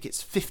 I think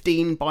it's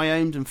 15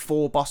 biomes and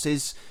 4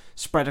 bosses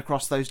spread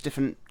across those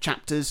different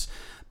chapters.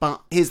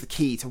 But here's the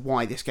key to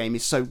why this game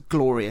is so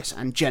glorious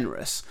and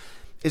generous,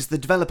 is the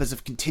developers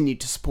have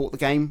continued to support the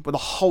game with a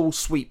whole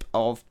sweep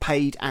of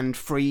paid and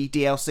free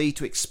DLC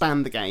to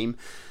expand the game,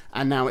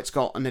 and now it's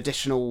got an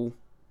additional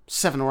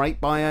 7 or 8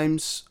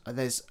 biomes,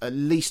 there's at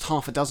least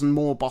half a dozen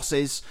more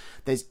bosses,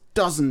 there's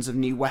dozens of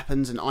new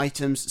weapons and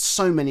items,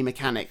 so many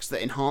mechanics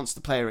that enhance the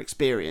player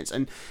experience,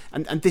 and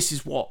this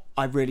is what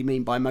I really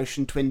mean by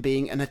Motion Twin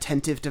being an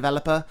attentive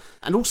developer,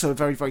 and also a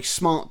very, very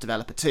smart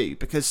developer too,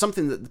 because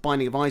something that The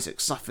Binding of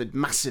Isaac suffered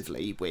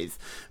massively with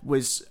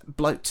was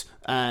bloat,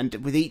 and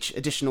with each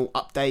additional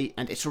update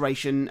and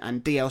iteration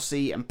and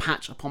DLC and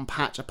patch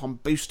upon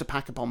booster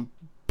pack upon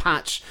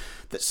patch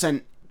that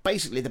sent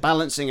basically the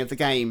balancing of the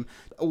game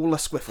all a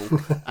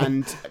squiffle,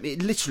 and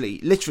it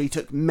literally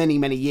took many,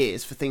 many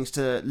years for things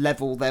to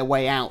level their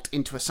way out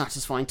into a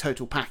satisfying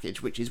total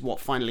package, which is what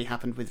finally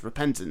happened with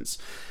Repentance.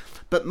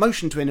 But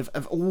Motion Twin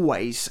have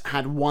always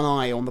had one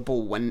eye on the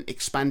ball when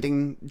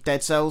expanding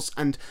Dead Cells,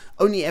 and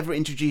only ever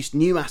introduced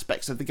new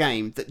aspects of the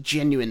game that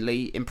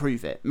genuinely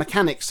improve it.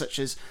 Mechanics such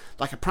as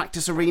like a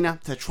practice arena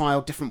to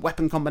trial different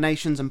weapon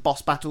combinations and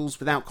boss battles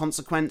without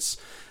consequence,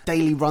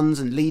 daily runs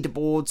and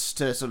leaderboards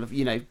to sort of,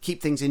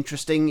 keep things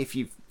interesting if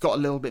you've got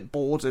a little bit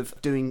bored of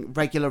doing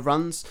regular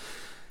runs.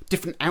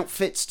 Different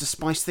outfits to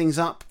spice things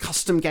up,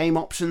 custom game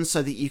options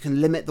so that you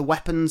can limit the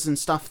weapons and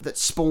stuff that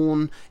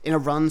spawn in a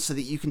run so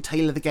that you can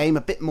tailor the game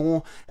a bit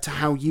more to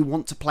how you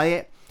want to play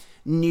it.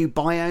 New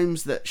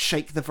biomes that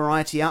shake the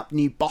variety up,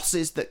 new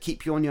bosses that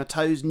keep you on your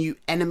toes, new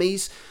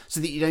enemies so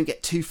that you don't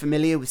get too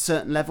familiar with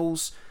certain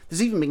levels.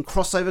 There's even been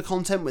crossover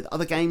content with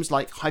other games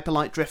like Hyper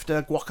Light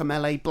Drifter,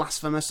 Guacamelee,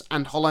 Blasphemous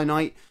and Hollow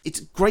Knight. It's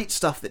great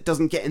stuff that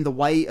doesn't get in the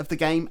way of the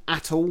game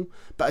at all,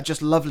 but are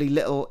just lovely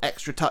little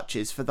extra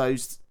touches for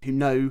those who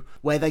know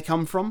where they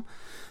come from.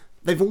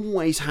 They've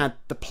always had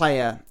the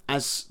player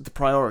as the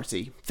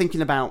priority,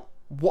 thinking about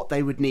what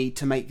they would need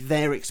to make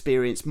their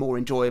experience more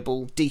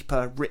enjoyable,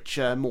 deeper,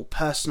 richer, more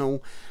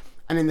personal,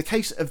 and in the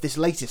case of this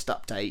latest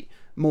update,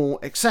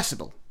 more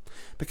accessible.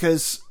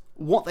 Because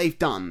what they've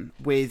done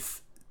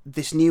with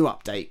this new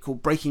update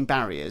called Breaking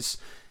Barriers,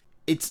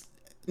 it's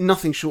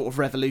nothing short of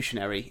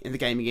revolutionary in the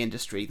gaming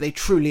industry. They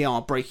truly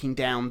are breaking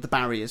down the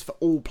barriers for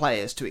all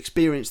players to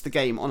experience the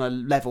game on a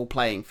level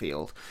playing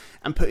field,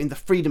 and putting the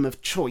freedom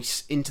of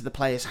choice into the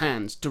player's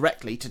hands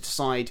directly to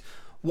decide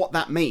what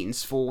that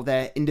means for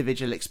their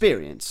individual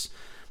experience.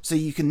 So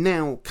you can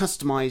now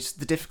customize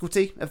the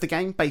difficulty of the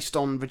game based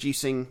on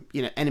reducing,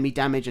 enemy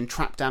damage and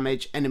trap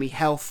damage, enemy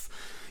health.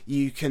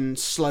 You can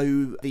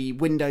slow the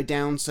window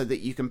down so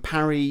that you can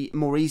parry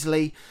more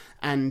easily,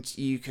 and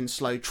you can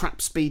slow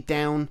trap speed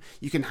down.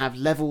 You can have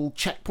level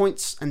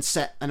checkpoints and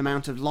set an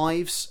amount of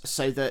lives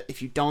so that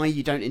if you die,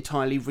 you don't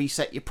entirely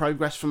reset your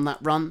progress from that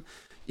run.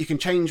 You can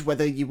change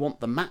whether you want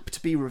the map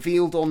to be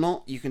revealed or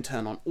not. You can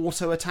turn on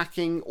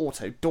auto-attacking,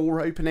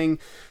 auto-door opening,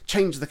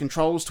 change the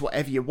controls to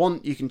whatever you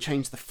want. You can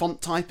change the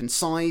font type and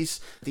size,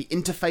 the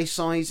interface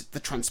size, the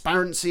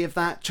transparency of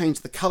that,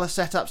 change the colour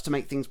setups to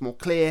make things more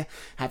clear,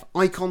 have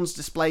icons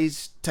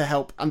displays to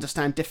help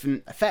understand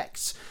different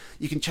effects.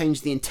 You can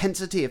change the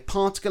intensity of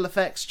particle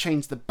effects,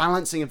 change the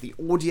balancing of the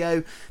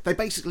audio. They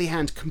basically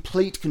hand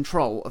complete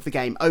control of the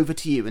game over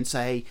to you and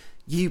say,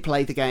 you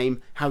play the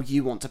game how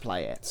you want to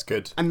play it. It's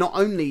good. And not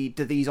only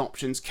do these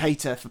options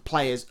cater for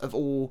players of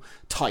all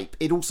type,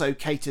 it also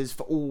caters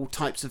for all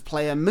types of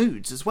player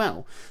moods as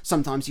well.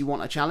 Sometimes you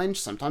want a challenge,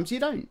 sometimes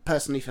you don't.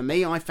 Personally for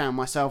me, I found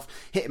myself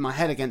hitting my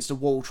head against a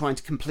wall trying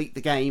to complete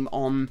the game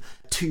on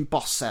 2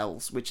 boss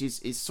cells, which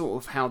is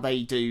sort of how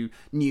they do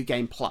New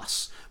Game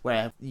Plus,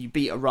 where you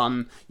beat a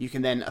run, you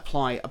can then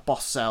apply a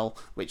boss cell,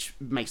 which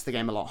makes the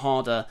game a lot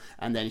harder,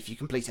 and then if you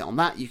complete it on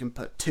that, you can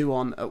put 2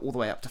 on all the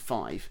way up to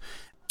 5.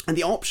 And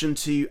the option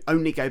to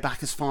only go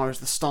back as far as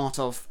the start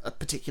of a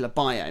particular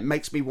biome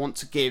makes me want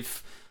to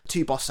give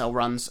 2 boss cell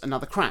runs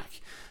another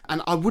crack.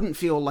 And I wouldn't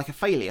feel like a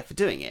failure for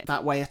doing it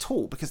that way at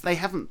all, because they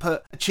haven't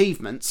put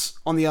achievements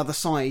on the other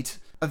side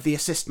of the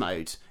assist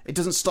mode. It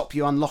doesn't stop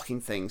you unlocking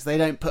things. They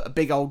don't put a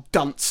big old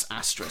dunce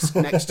asterisk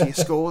next to your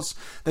scores.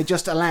 They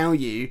just allow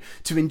you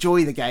to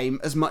enjoy the game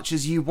as much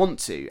as you want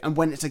to. And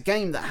when it's a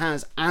game that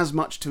has as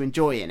much to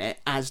enjoy in it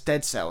as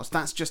Dead Cells,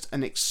 that's just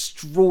an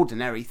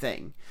extraordinary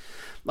thing.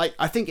 Like,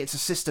 I think it's a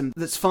system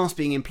that's fast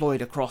being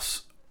employed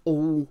across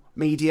all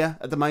media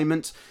at the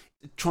moment,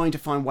 trying to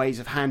find ways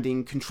of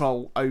handing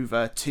control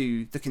over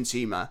to the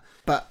consumer,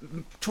 but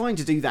trying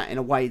to do that in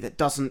a way that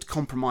doesn't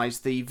compromise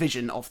the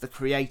vision of the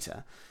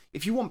creator.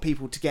 If you want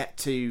people to get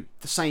to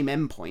the same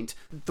endpoint,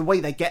 the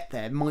way they get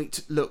there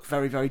might look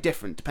very, very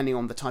different depending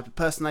on the type of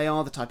person they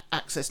are, the type of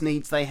access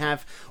needs they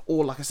have,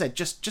 or, like I said,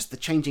 just the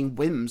changing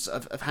whims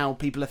of how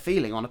people are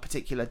feeling on a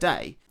particular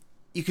day.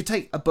 You could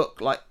take a book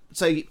like,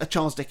 say, a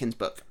Charles Dickens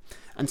book,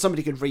 and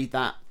somebody could read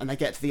that and they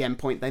get to the end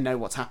point, they know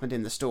what's happened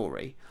in the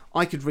story.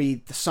 I could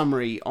read the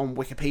summary on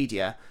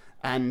Wikipedia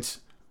and,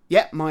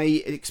 yeah, my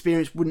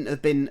experience wouldn't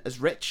have been as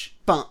rich,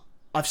 but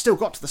I've still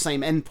got to the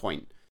same end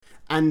point.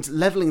 And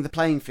levelling the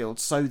playing field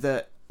so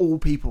that all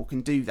people can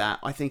do that,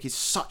 I think, is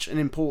such an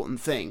important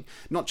thing,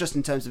 not just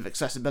in terms of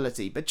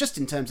accessibility, but just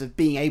in terms of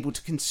being able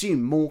to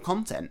consume more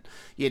content.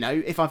 You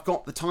know, if I've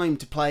got the time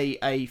to play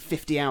a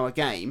 50-hour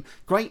game,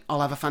 great,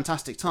 I'll have a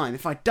fantastic time.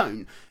 If I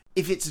don't,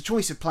 if it's a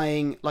choice of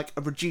playing like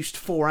a reduced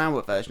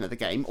 4-hour version of the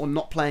game or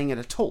not playing it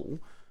at all,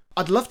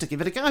 I'd love to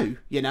give it a go,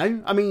 you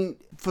know? I mean,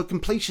 for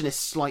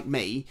completionists like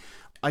me,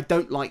 I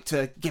don't like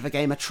to give a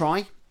game a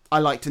try. I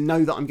like to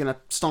know that I'm going to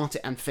start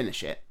it and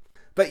finish it.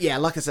 But yeah,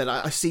 like I said,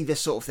 I see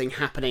this sort of thing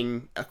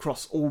happening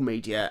across all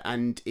media,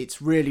 and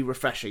it's really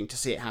refreshing to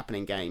see it happen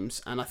in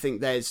games. And I think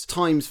there's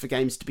times for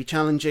games to be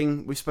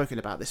challenging. We've spoken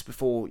about this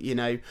before, you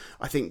know.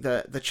 I think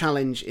that the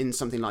challenge in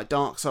something like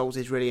Dark Souls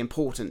is really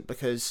important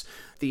because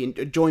the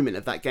enjoyment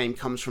of that game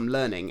comes from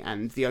learning,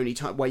 and the only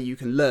way you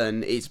can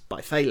learn is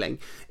by failing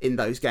in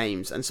those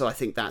games. And so I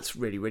think that's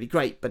really, really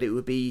great. But it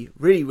would be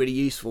really, really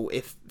useful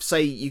if,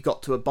 say, you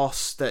got to a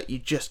boss that you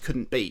just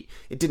couldn't beat.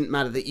 It didn't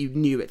matter that you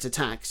knew its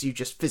attacks, you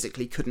just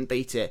physically couldn't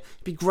beat it.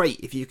 It'd be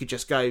great if you could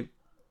just go,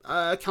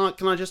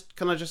 can I just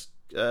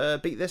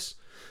beat this?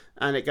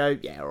 And it go,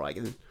 yeah, all right,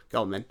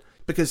 go on then.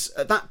 Because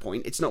at that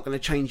point, it's not going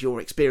to change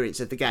your experience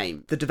of the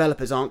game. The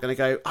developers aren't going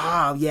to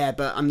go, yeah,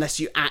 but unless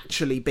you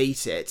actually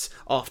beat it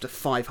after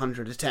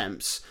 500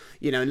 attempts,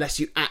 you know, unless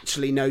you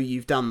actually know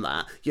you've done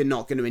that, you're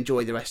not going to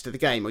enjoy the rest of the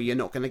game, or you're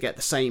not going to get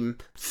the same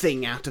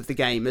thing out of the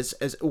game as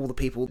all the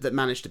people that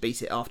managed to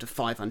beat it after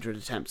 500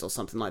 attempts or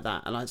something like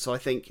that. And so I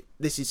think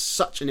this is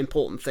such an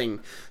important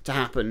thing to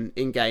happen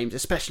in games,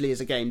 especially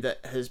as a game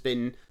that has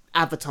been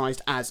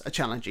advertised as a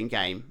challenging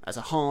game, as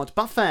a hard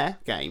but fair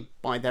game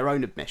by their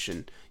own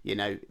admission. You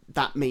know,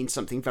 that means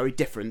something very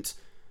different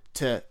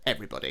to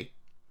everybody.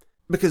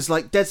 Because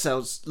like Dead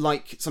Cells,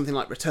 like something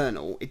like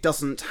Returnal, it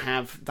doesn't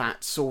have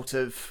that sort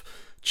of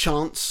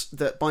chance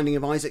that Binding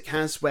of Isaac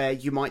has, where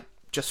you might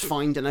just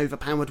find an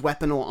overpowered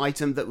weapon or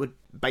item that would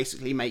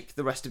basically make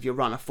the rest of your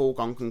run a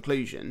foregone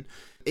conclusion.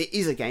 It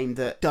is a game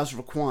that does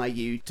require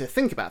you to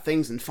think about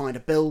things and find a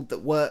build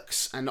that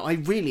works, and I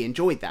really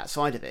enjoyed that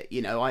side of it.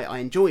 You know, I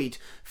enjoyed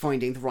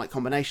finding the right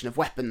combination of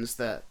weapons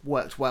that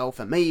worked well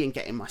for me and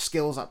getting my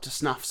skills up to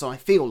snuff, so I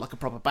feel like a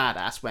proper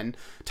badass when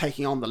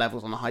taking on the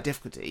levels on a high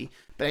difficulty.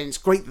 But it's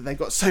great that they've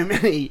got so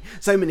many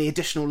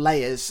additional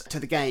layers to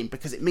the game,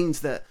 because it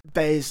means that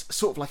there's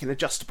sort of like an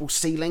adjustable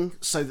ceiling,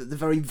 so that the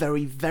very,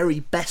 very,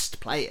 very best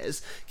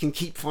players can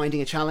keep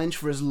finding a challenge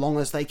for as long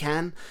as they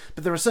can.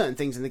 But there are certain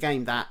things in the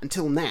game that,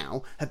 until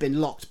now, have been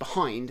locked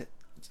behind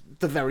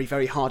the very,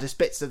 very hardest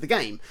bits of the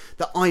game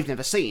that I've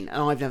never seen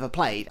and I've never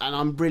played, and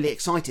I'm really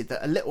excited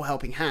that a little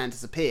helping hand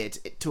has appeared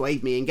to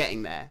aid me in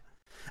getting there.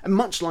 And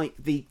much like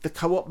the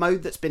co-op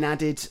mode that's been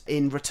added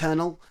in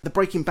Returnal, the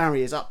Breaking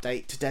Barriers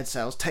update to Dead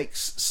Cells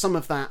takes some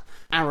of that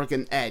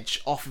arrogant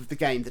edge off of the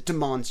game that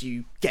demands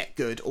you get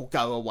good or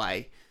go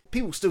away.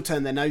 People still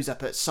turn their nose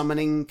up at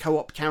summoning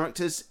co-op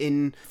characters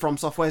in From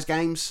Software's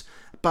games,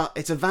 but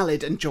it's a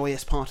valid and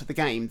joyous part of the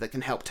game that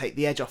can help take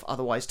the edge off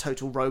otherwise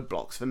total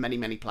roadblocks for many,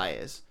 many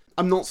players.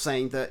 I'm not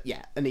saying that,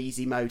 an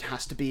easy mode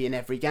has to be in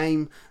every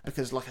game,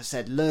 because like I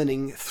said,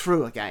 learning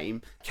through a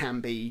game can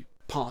be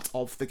part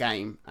of the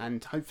game,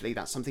 and hopefully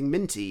that's something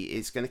Minty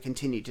is going to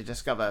continue to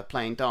discover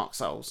playing Dark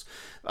Souls.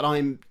 But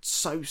I'm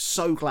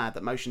so glad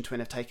that Motion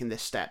Twin have taken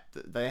this step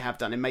that they have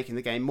done in making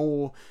the game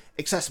more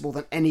accessible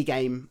than any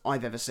game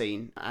I've ever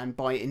seen, and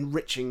by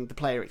enriching the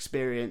player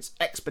experience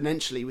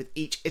exponentially with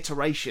each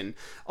iteration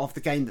of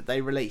the game that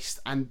they released,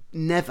 and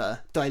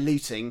never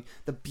diluting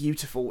the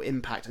beautiful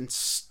impact and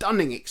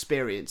stunning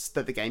experience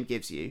that the game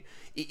gives you.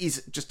 It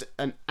is just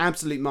an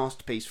absolute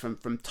masterpiece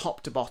from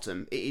top to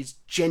bottom. It is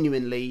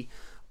genuinely,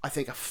 I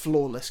think, a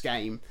flawless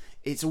game.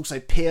 It's also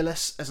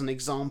peerless as an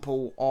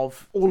example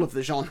of all of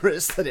the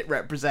genres that it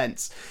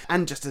represents,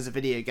 and just as a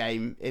video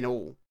game in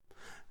all.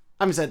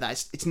 Having said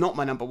that, it's not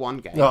my number one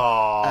game,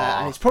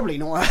 and it's probably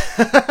not.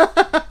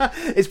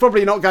 It's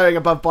probably not going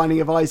above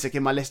Binding of Isaac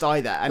in my list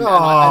either, and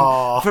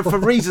for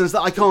reasons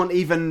that I can't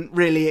even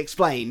really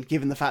explain,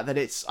 given the fact that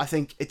I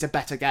think it's a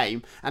better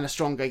game and a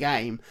stronger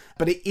game.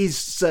 But it is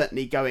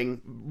certainly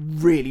going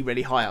really,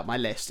 really high up my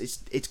list.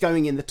 It's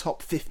going in the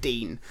top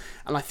 15,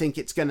 and I think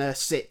it's going to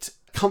sit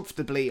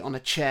comfortably on a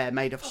chair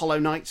made of Hollow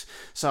Knight.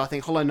 So I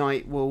think Hollow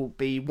Knight will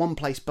be one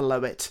place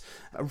below it,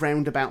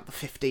 around about the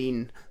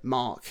 15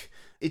 mark.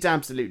 It's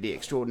absolutely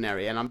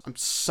extraordinary, and I'm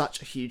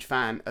such a huge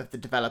fan of the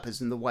developers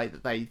and the way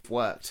that they've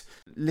worked.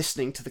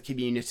 Listening to the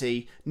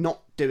community,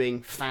 not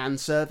doing fan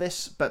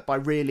service, but by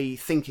really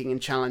thinking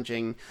and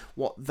challenging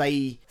what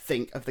they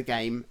think of the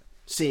game,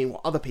 seeing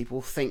what other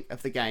people think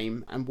of the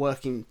game, and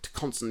working to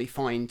constantly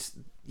find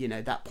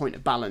that point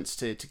of balance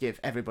to give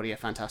everybody a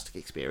fantastic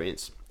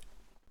experience.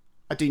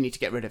 I do need to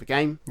get rid of a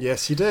game.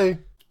 Yes, you do.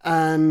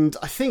 And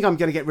I think I'm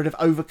going to get rid of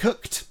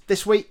Overcooked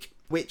this week,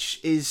 which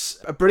is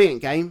a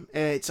brilliant game.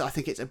 I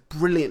think it's a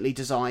brilliantly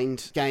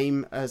designed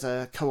game as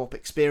a co-op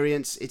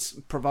experience. It's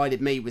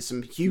provided me with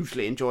some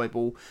hugely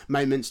enjoyable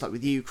moments, like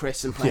with you,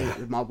 Chris, and playing it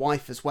with my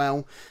wife as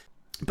well.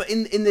 But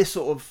in this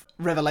sort of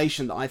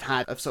revelation that I've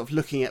had of sort of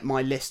looking at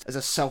my list as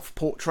a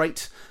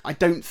self-portrait, I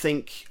don't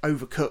think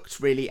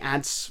Overcooked really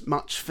adds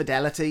much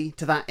fidelity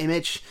to that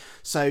image.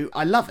 So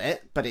I love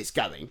it, but it's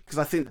going, because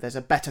I think there's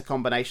a better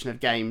combination of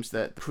games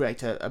that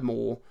create a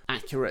more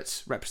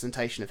accurate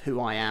representation of who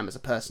I am as a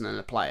person and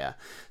a player.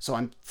 So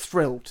I'm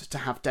thrilled to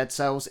have Dead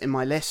Cells in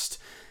my list.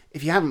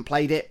 If you haven't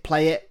played it,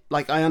 play it.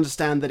 I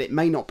understand that it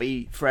may not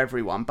be for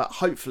everyone, but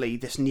hopefully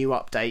this new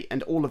update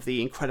and all of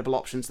the incredible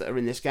options that are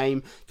in this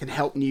game can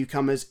help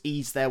newcomers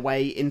ease their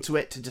way into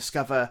it to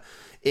discover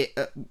it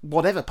at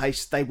whatever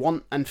pace they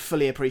want and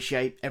fully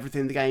appreciate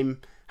everything the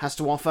game has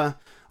to offer.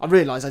 I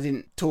realise I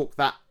didn't talk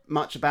that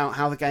much about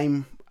how the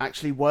game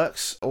actually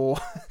works, or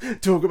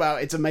talk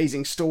about its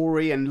amazing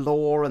story and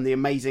lore and the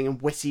amazing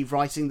and witty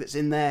writing that's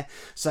in there.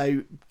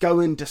 So go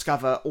and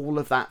discover all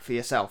of that for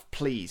yourself,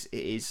 please.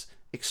 It is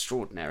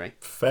extraordinary.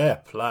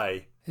 Fair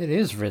play. It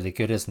is really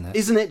good, isn't it?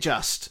 Isn't it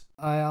just?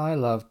 I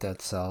love Dead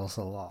Cells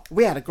a lot.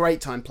 We had a great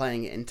time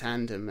playing it in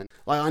tandem, and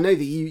I know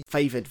that you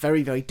favoured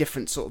very, very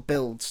different sort of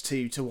builds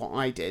to what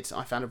I did.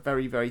 I found a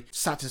very, very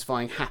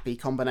satisfying, happy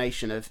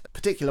combination of a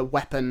particular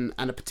weapon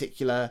and a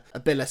particular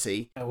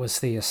ability. It was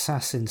the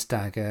Assassin's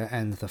Dagger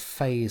and the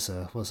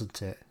Phaser, wasn't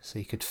it? So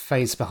you could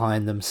phase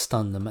behind them,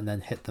 stun them, and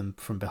then hit them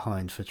from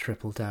behind for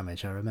triple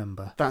damage, I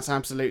remember. That's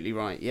absolutely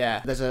right,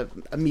 yeah. There's a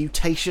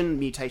mutation.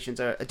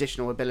 Mutations are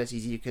additional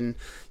abilities you can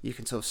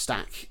sort of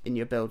stack in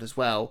your build as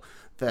well,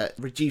 that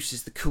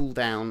reduces the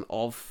cooldown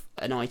of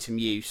an item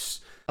use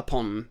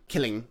upon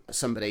killing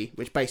somebody,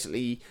 which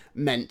basically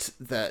meant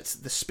that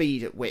the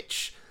speed at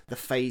which the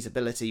phase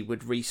ability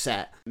would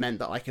reset meant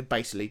that I could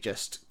basically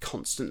just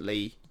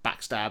constantly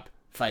backstab,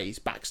 phase,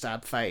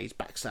 backstab, phase,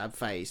 backstab,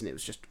 phase, and it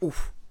was just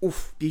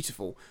oof,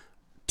 beautiful.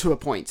 To a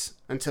point,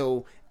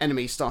 until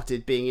enemies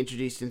started being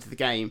introduced into the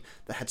game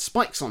that had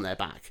spikes on their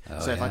back.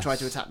 If I tried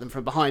to attack them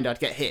from behind,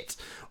 I'd get hit.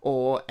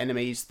 Or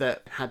enemies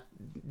that had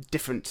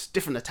different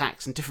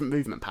attacks and different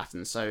movement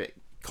patterns, so it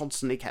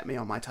constantly kept me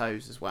on my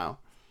toes as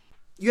well.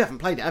 You haven't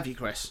played it, have you,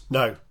 Chris?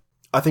 No.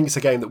 I think it's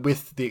a game that,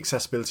 with the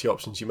accessibility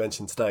options you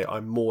mentioned today,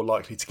 I'm more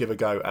likely to give a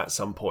go at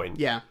some point.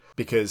 Yeah.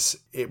 Because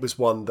it was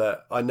one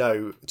that I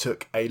know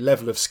took a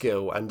level of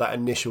skill and that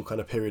initial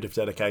kind of period of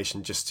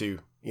dedication just to,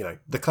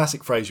 the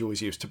classic phrase you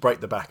always use, to break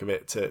the back of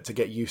it, to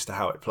get used to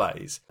how it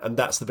plays. And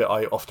that's the bit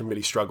I often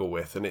really struggle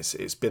with. And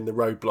it's been the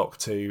roadblock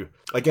to,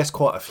 I guess,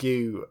 quite a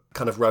few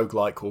kind of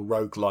roguelike or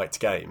roguelite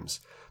games.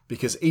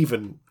 Because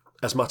even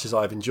as much as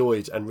I've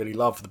enjoyed and really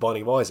loved The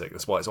Binding of Isaac,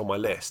 that's why it's on my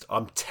list,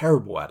 I'm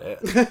terrible at it.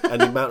 And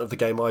the amount of the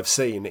game I've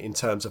seen in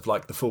terms of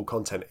the full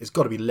content, it's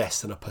got to be less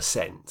than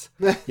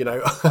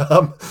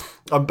 1%.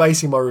 I'm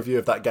basing my review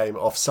of that game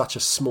off such a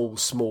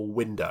small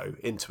window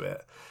into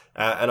it.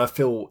 And I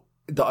feel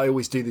that I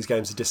always do these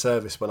games a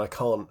disservice when I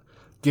can't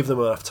give them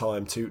enough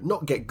time to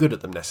not get good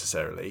at them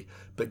necessarily,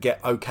 but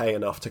get okay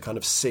enough to kind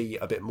of see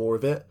a bit more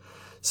of it.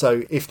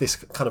 So if this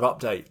kind of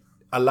update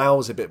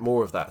allows a bit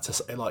more of that, to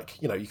say,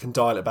 you can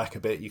dial it back a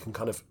bit, you can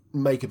kind of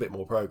make a bit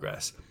more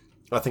progress,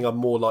 I think I'm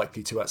more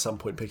likely to at some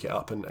point pick it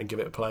up and give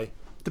it a play.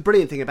 The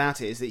brilliant thing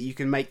about it is that you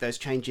can make those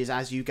changes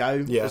as you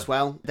go as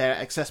well. They're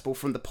accessible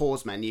from the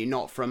pause menu,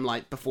 not from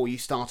before you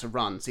start a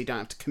run, so you don't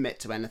have to commit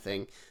to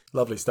anything.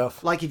 Lovely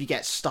stuff. Like if you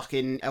get stuck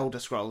in Elder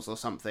Scrolls or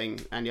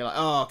something and you're like,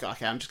 oh,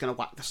 okay, I'm just going to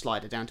whack the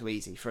slider down to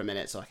easy for a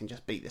minute so I can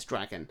just beat this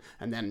dragon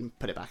and then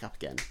put it back up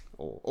again,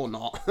 or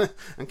not,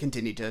 and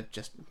continue to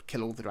just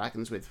kill all the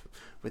dragons with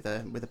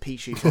a pea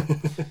shooter.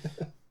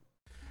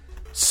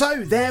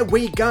 So there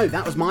we go.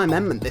 That was my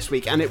amendment this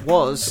week, and it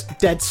was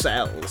Dead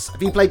Cells.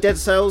 Have you played Dead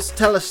Cells?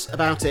 Tell us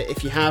about it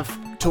if you have.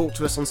 Talk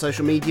to us on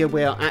social media.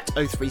 We are at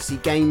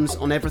O3C Games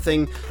on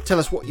everything. Tell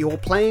us what you're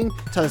playing.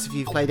 Tell us if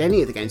you've played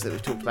any of the games that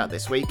we've talked about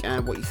this week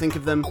and what you think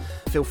of them.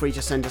 Feel free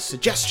to send us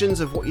suggestions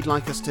of what you'd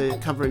like us to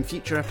cover in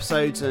future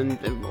episodes and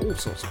all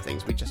sorts of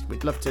things.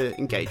 We'd love to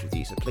engage with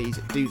you, so please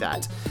do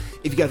that.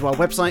 If you go to our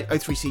website,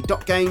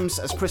 o3c.games,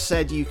 as Chris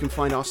said, you can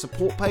find our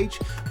support page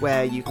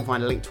where you can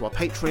find a link to our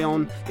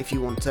Patreon if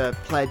you want to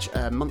pledge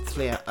a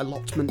monthly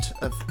allotment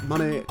of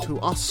money to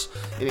us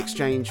in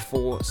exchange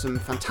for some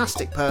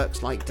fantastic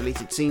perks like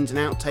deleted scenes and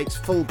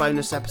outtakes, full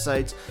bonus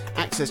episodes,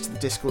 access to the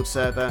Discord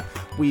server.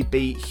 We'd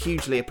be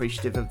hugely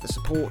appreciative of the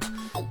support.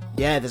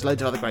 Yeah, there's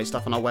loads of other great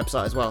stuff on our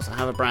website as well, so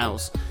have a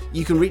browse.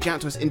 You can reach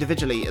out to us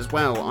individually as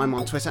well. I'm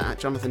on Twitter at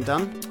Jonathan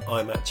Dunn.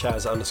 I'm at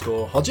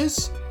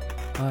Chaz_Hodges.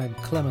 I'm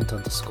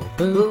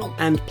Clement_Boo.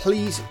 And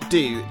please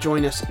do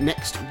join us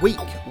next week,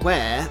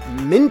 where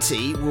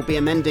Minty will be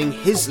amending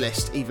his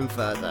list even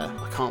further.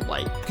 I can't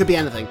wait. Could be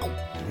anything.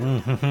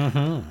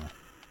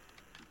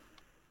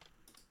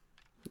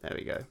 There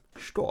we go.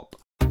 Stop.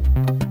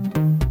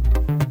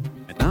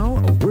 And now,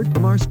 a word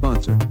from our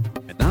sponsor.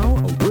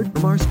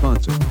 from our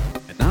sponsor.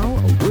 And now,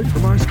 a word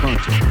from our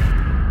sponsor.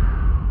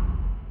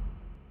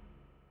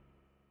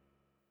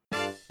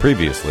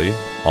 Previously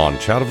on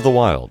Chat of the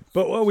Wild.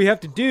 But what we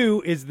have to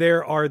do is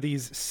there are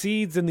these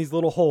seeds in these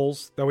little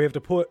holes that we have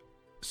to put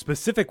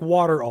specific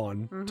water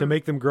on to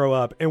make them grow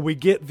up. And we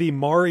get the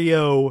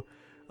Mario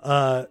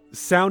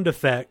sound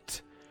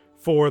effect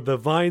for the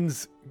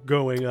vines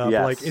going up.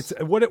 Yes. Like it's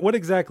what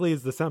exactly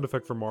is the sound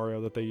effect for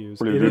Mario that they use?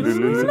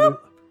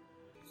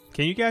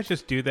 Can you guys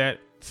just do that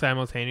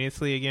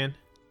simultaneously again?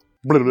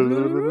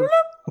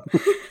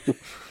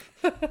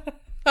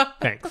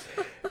 Thanks.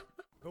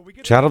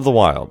 Chat of the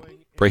Wild.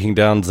 Breaking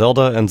down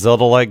Zelda and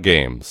Zelda-like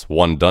games,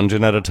 one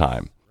dungeon at a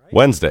time.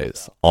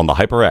 Wednesdays on the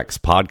HyperX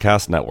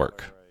Podcast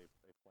Network.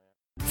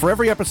 For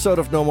every episode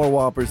of No More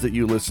Whoppers that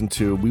you listen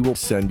to, we will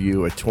send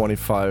you a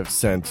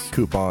 25-cent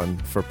coupon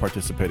for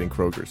participating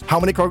Krogers. How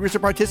many Krogers are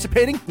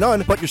participating?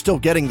 None, but you're still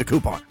getting the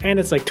coupon. And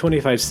it's like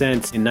 25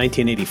 cents in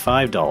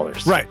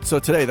 $1985. Right, so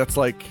today that's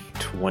like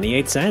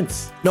 28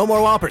 cents. No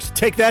More Whoppers.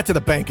 Take that to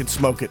the bank and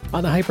smoke it.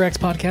 On the HyperX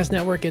Podcast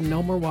Network and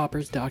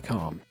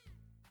nomorewhoppers.com.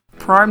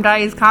 Prime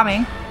Day is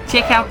coming.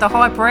 Check out the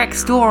HyperX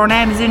store on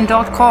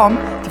Amazon.com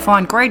to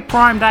find great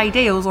Prime Day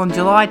deals on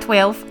July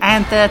 12th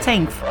and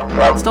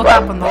 13th. Stock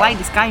up on the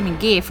latest gaming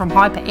gear from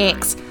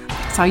HyperX,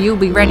 so you'll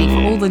be ready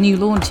for all the new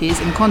launches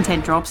and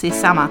content drops this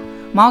summer.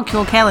 Mark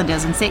your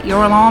calendars and set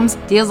your alarms.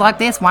 Deals like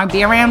this won't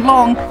be around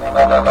long.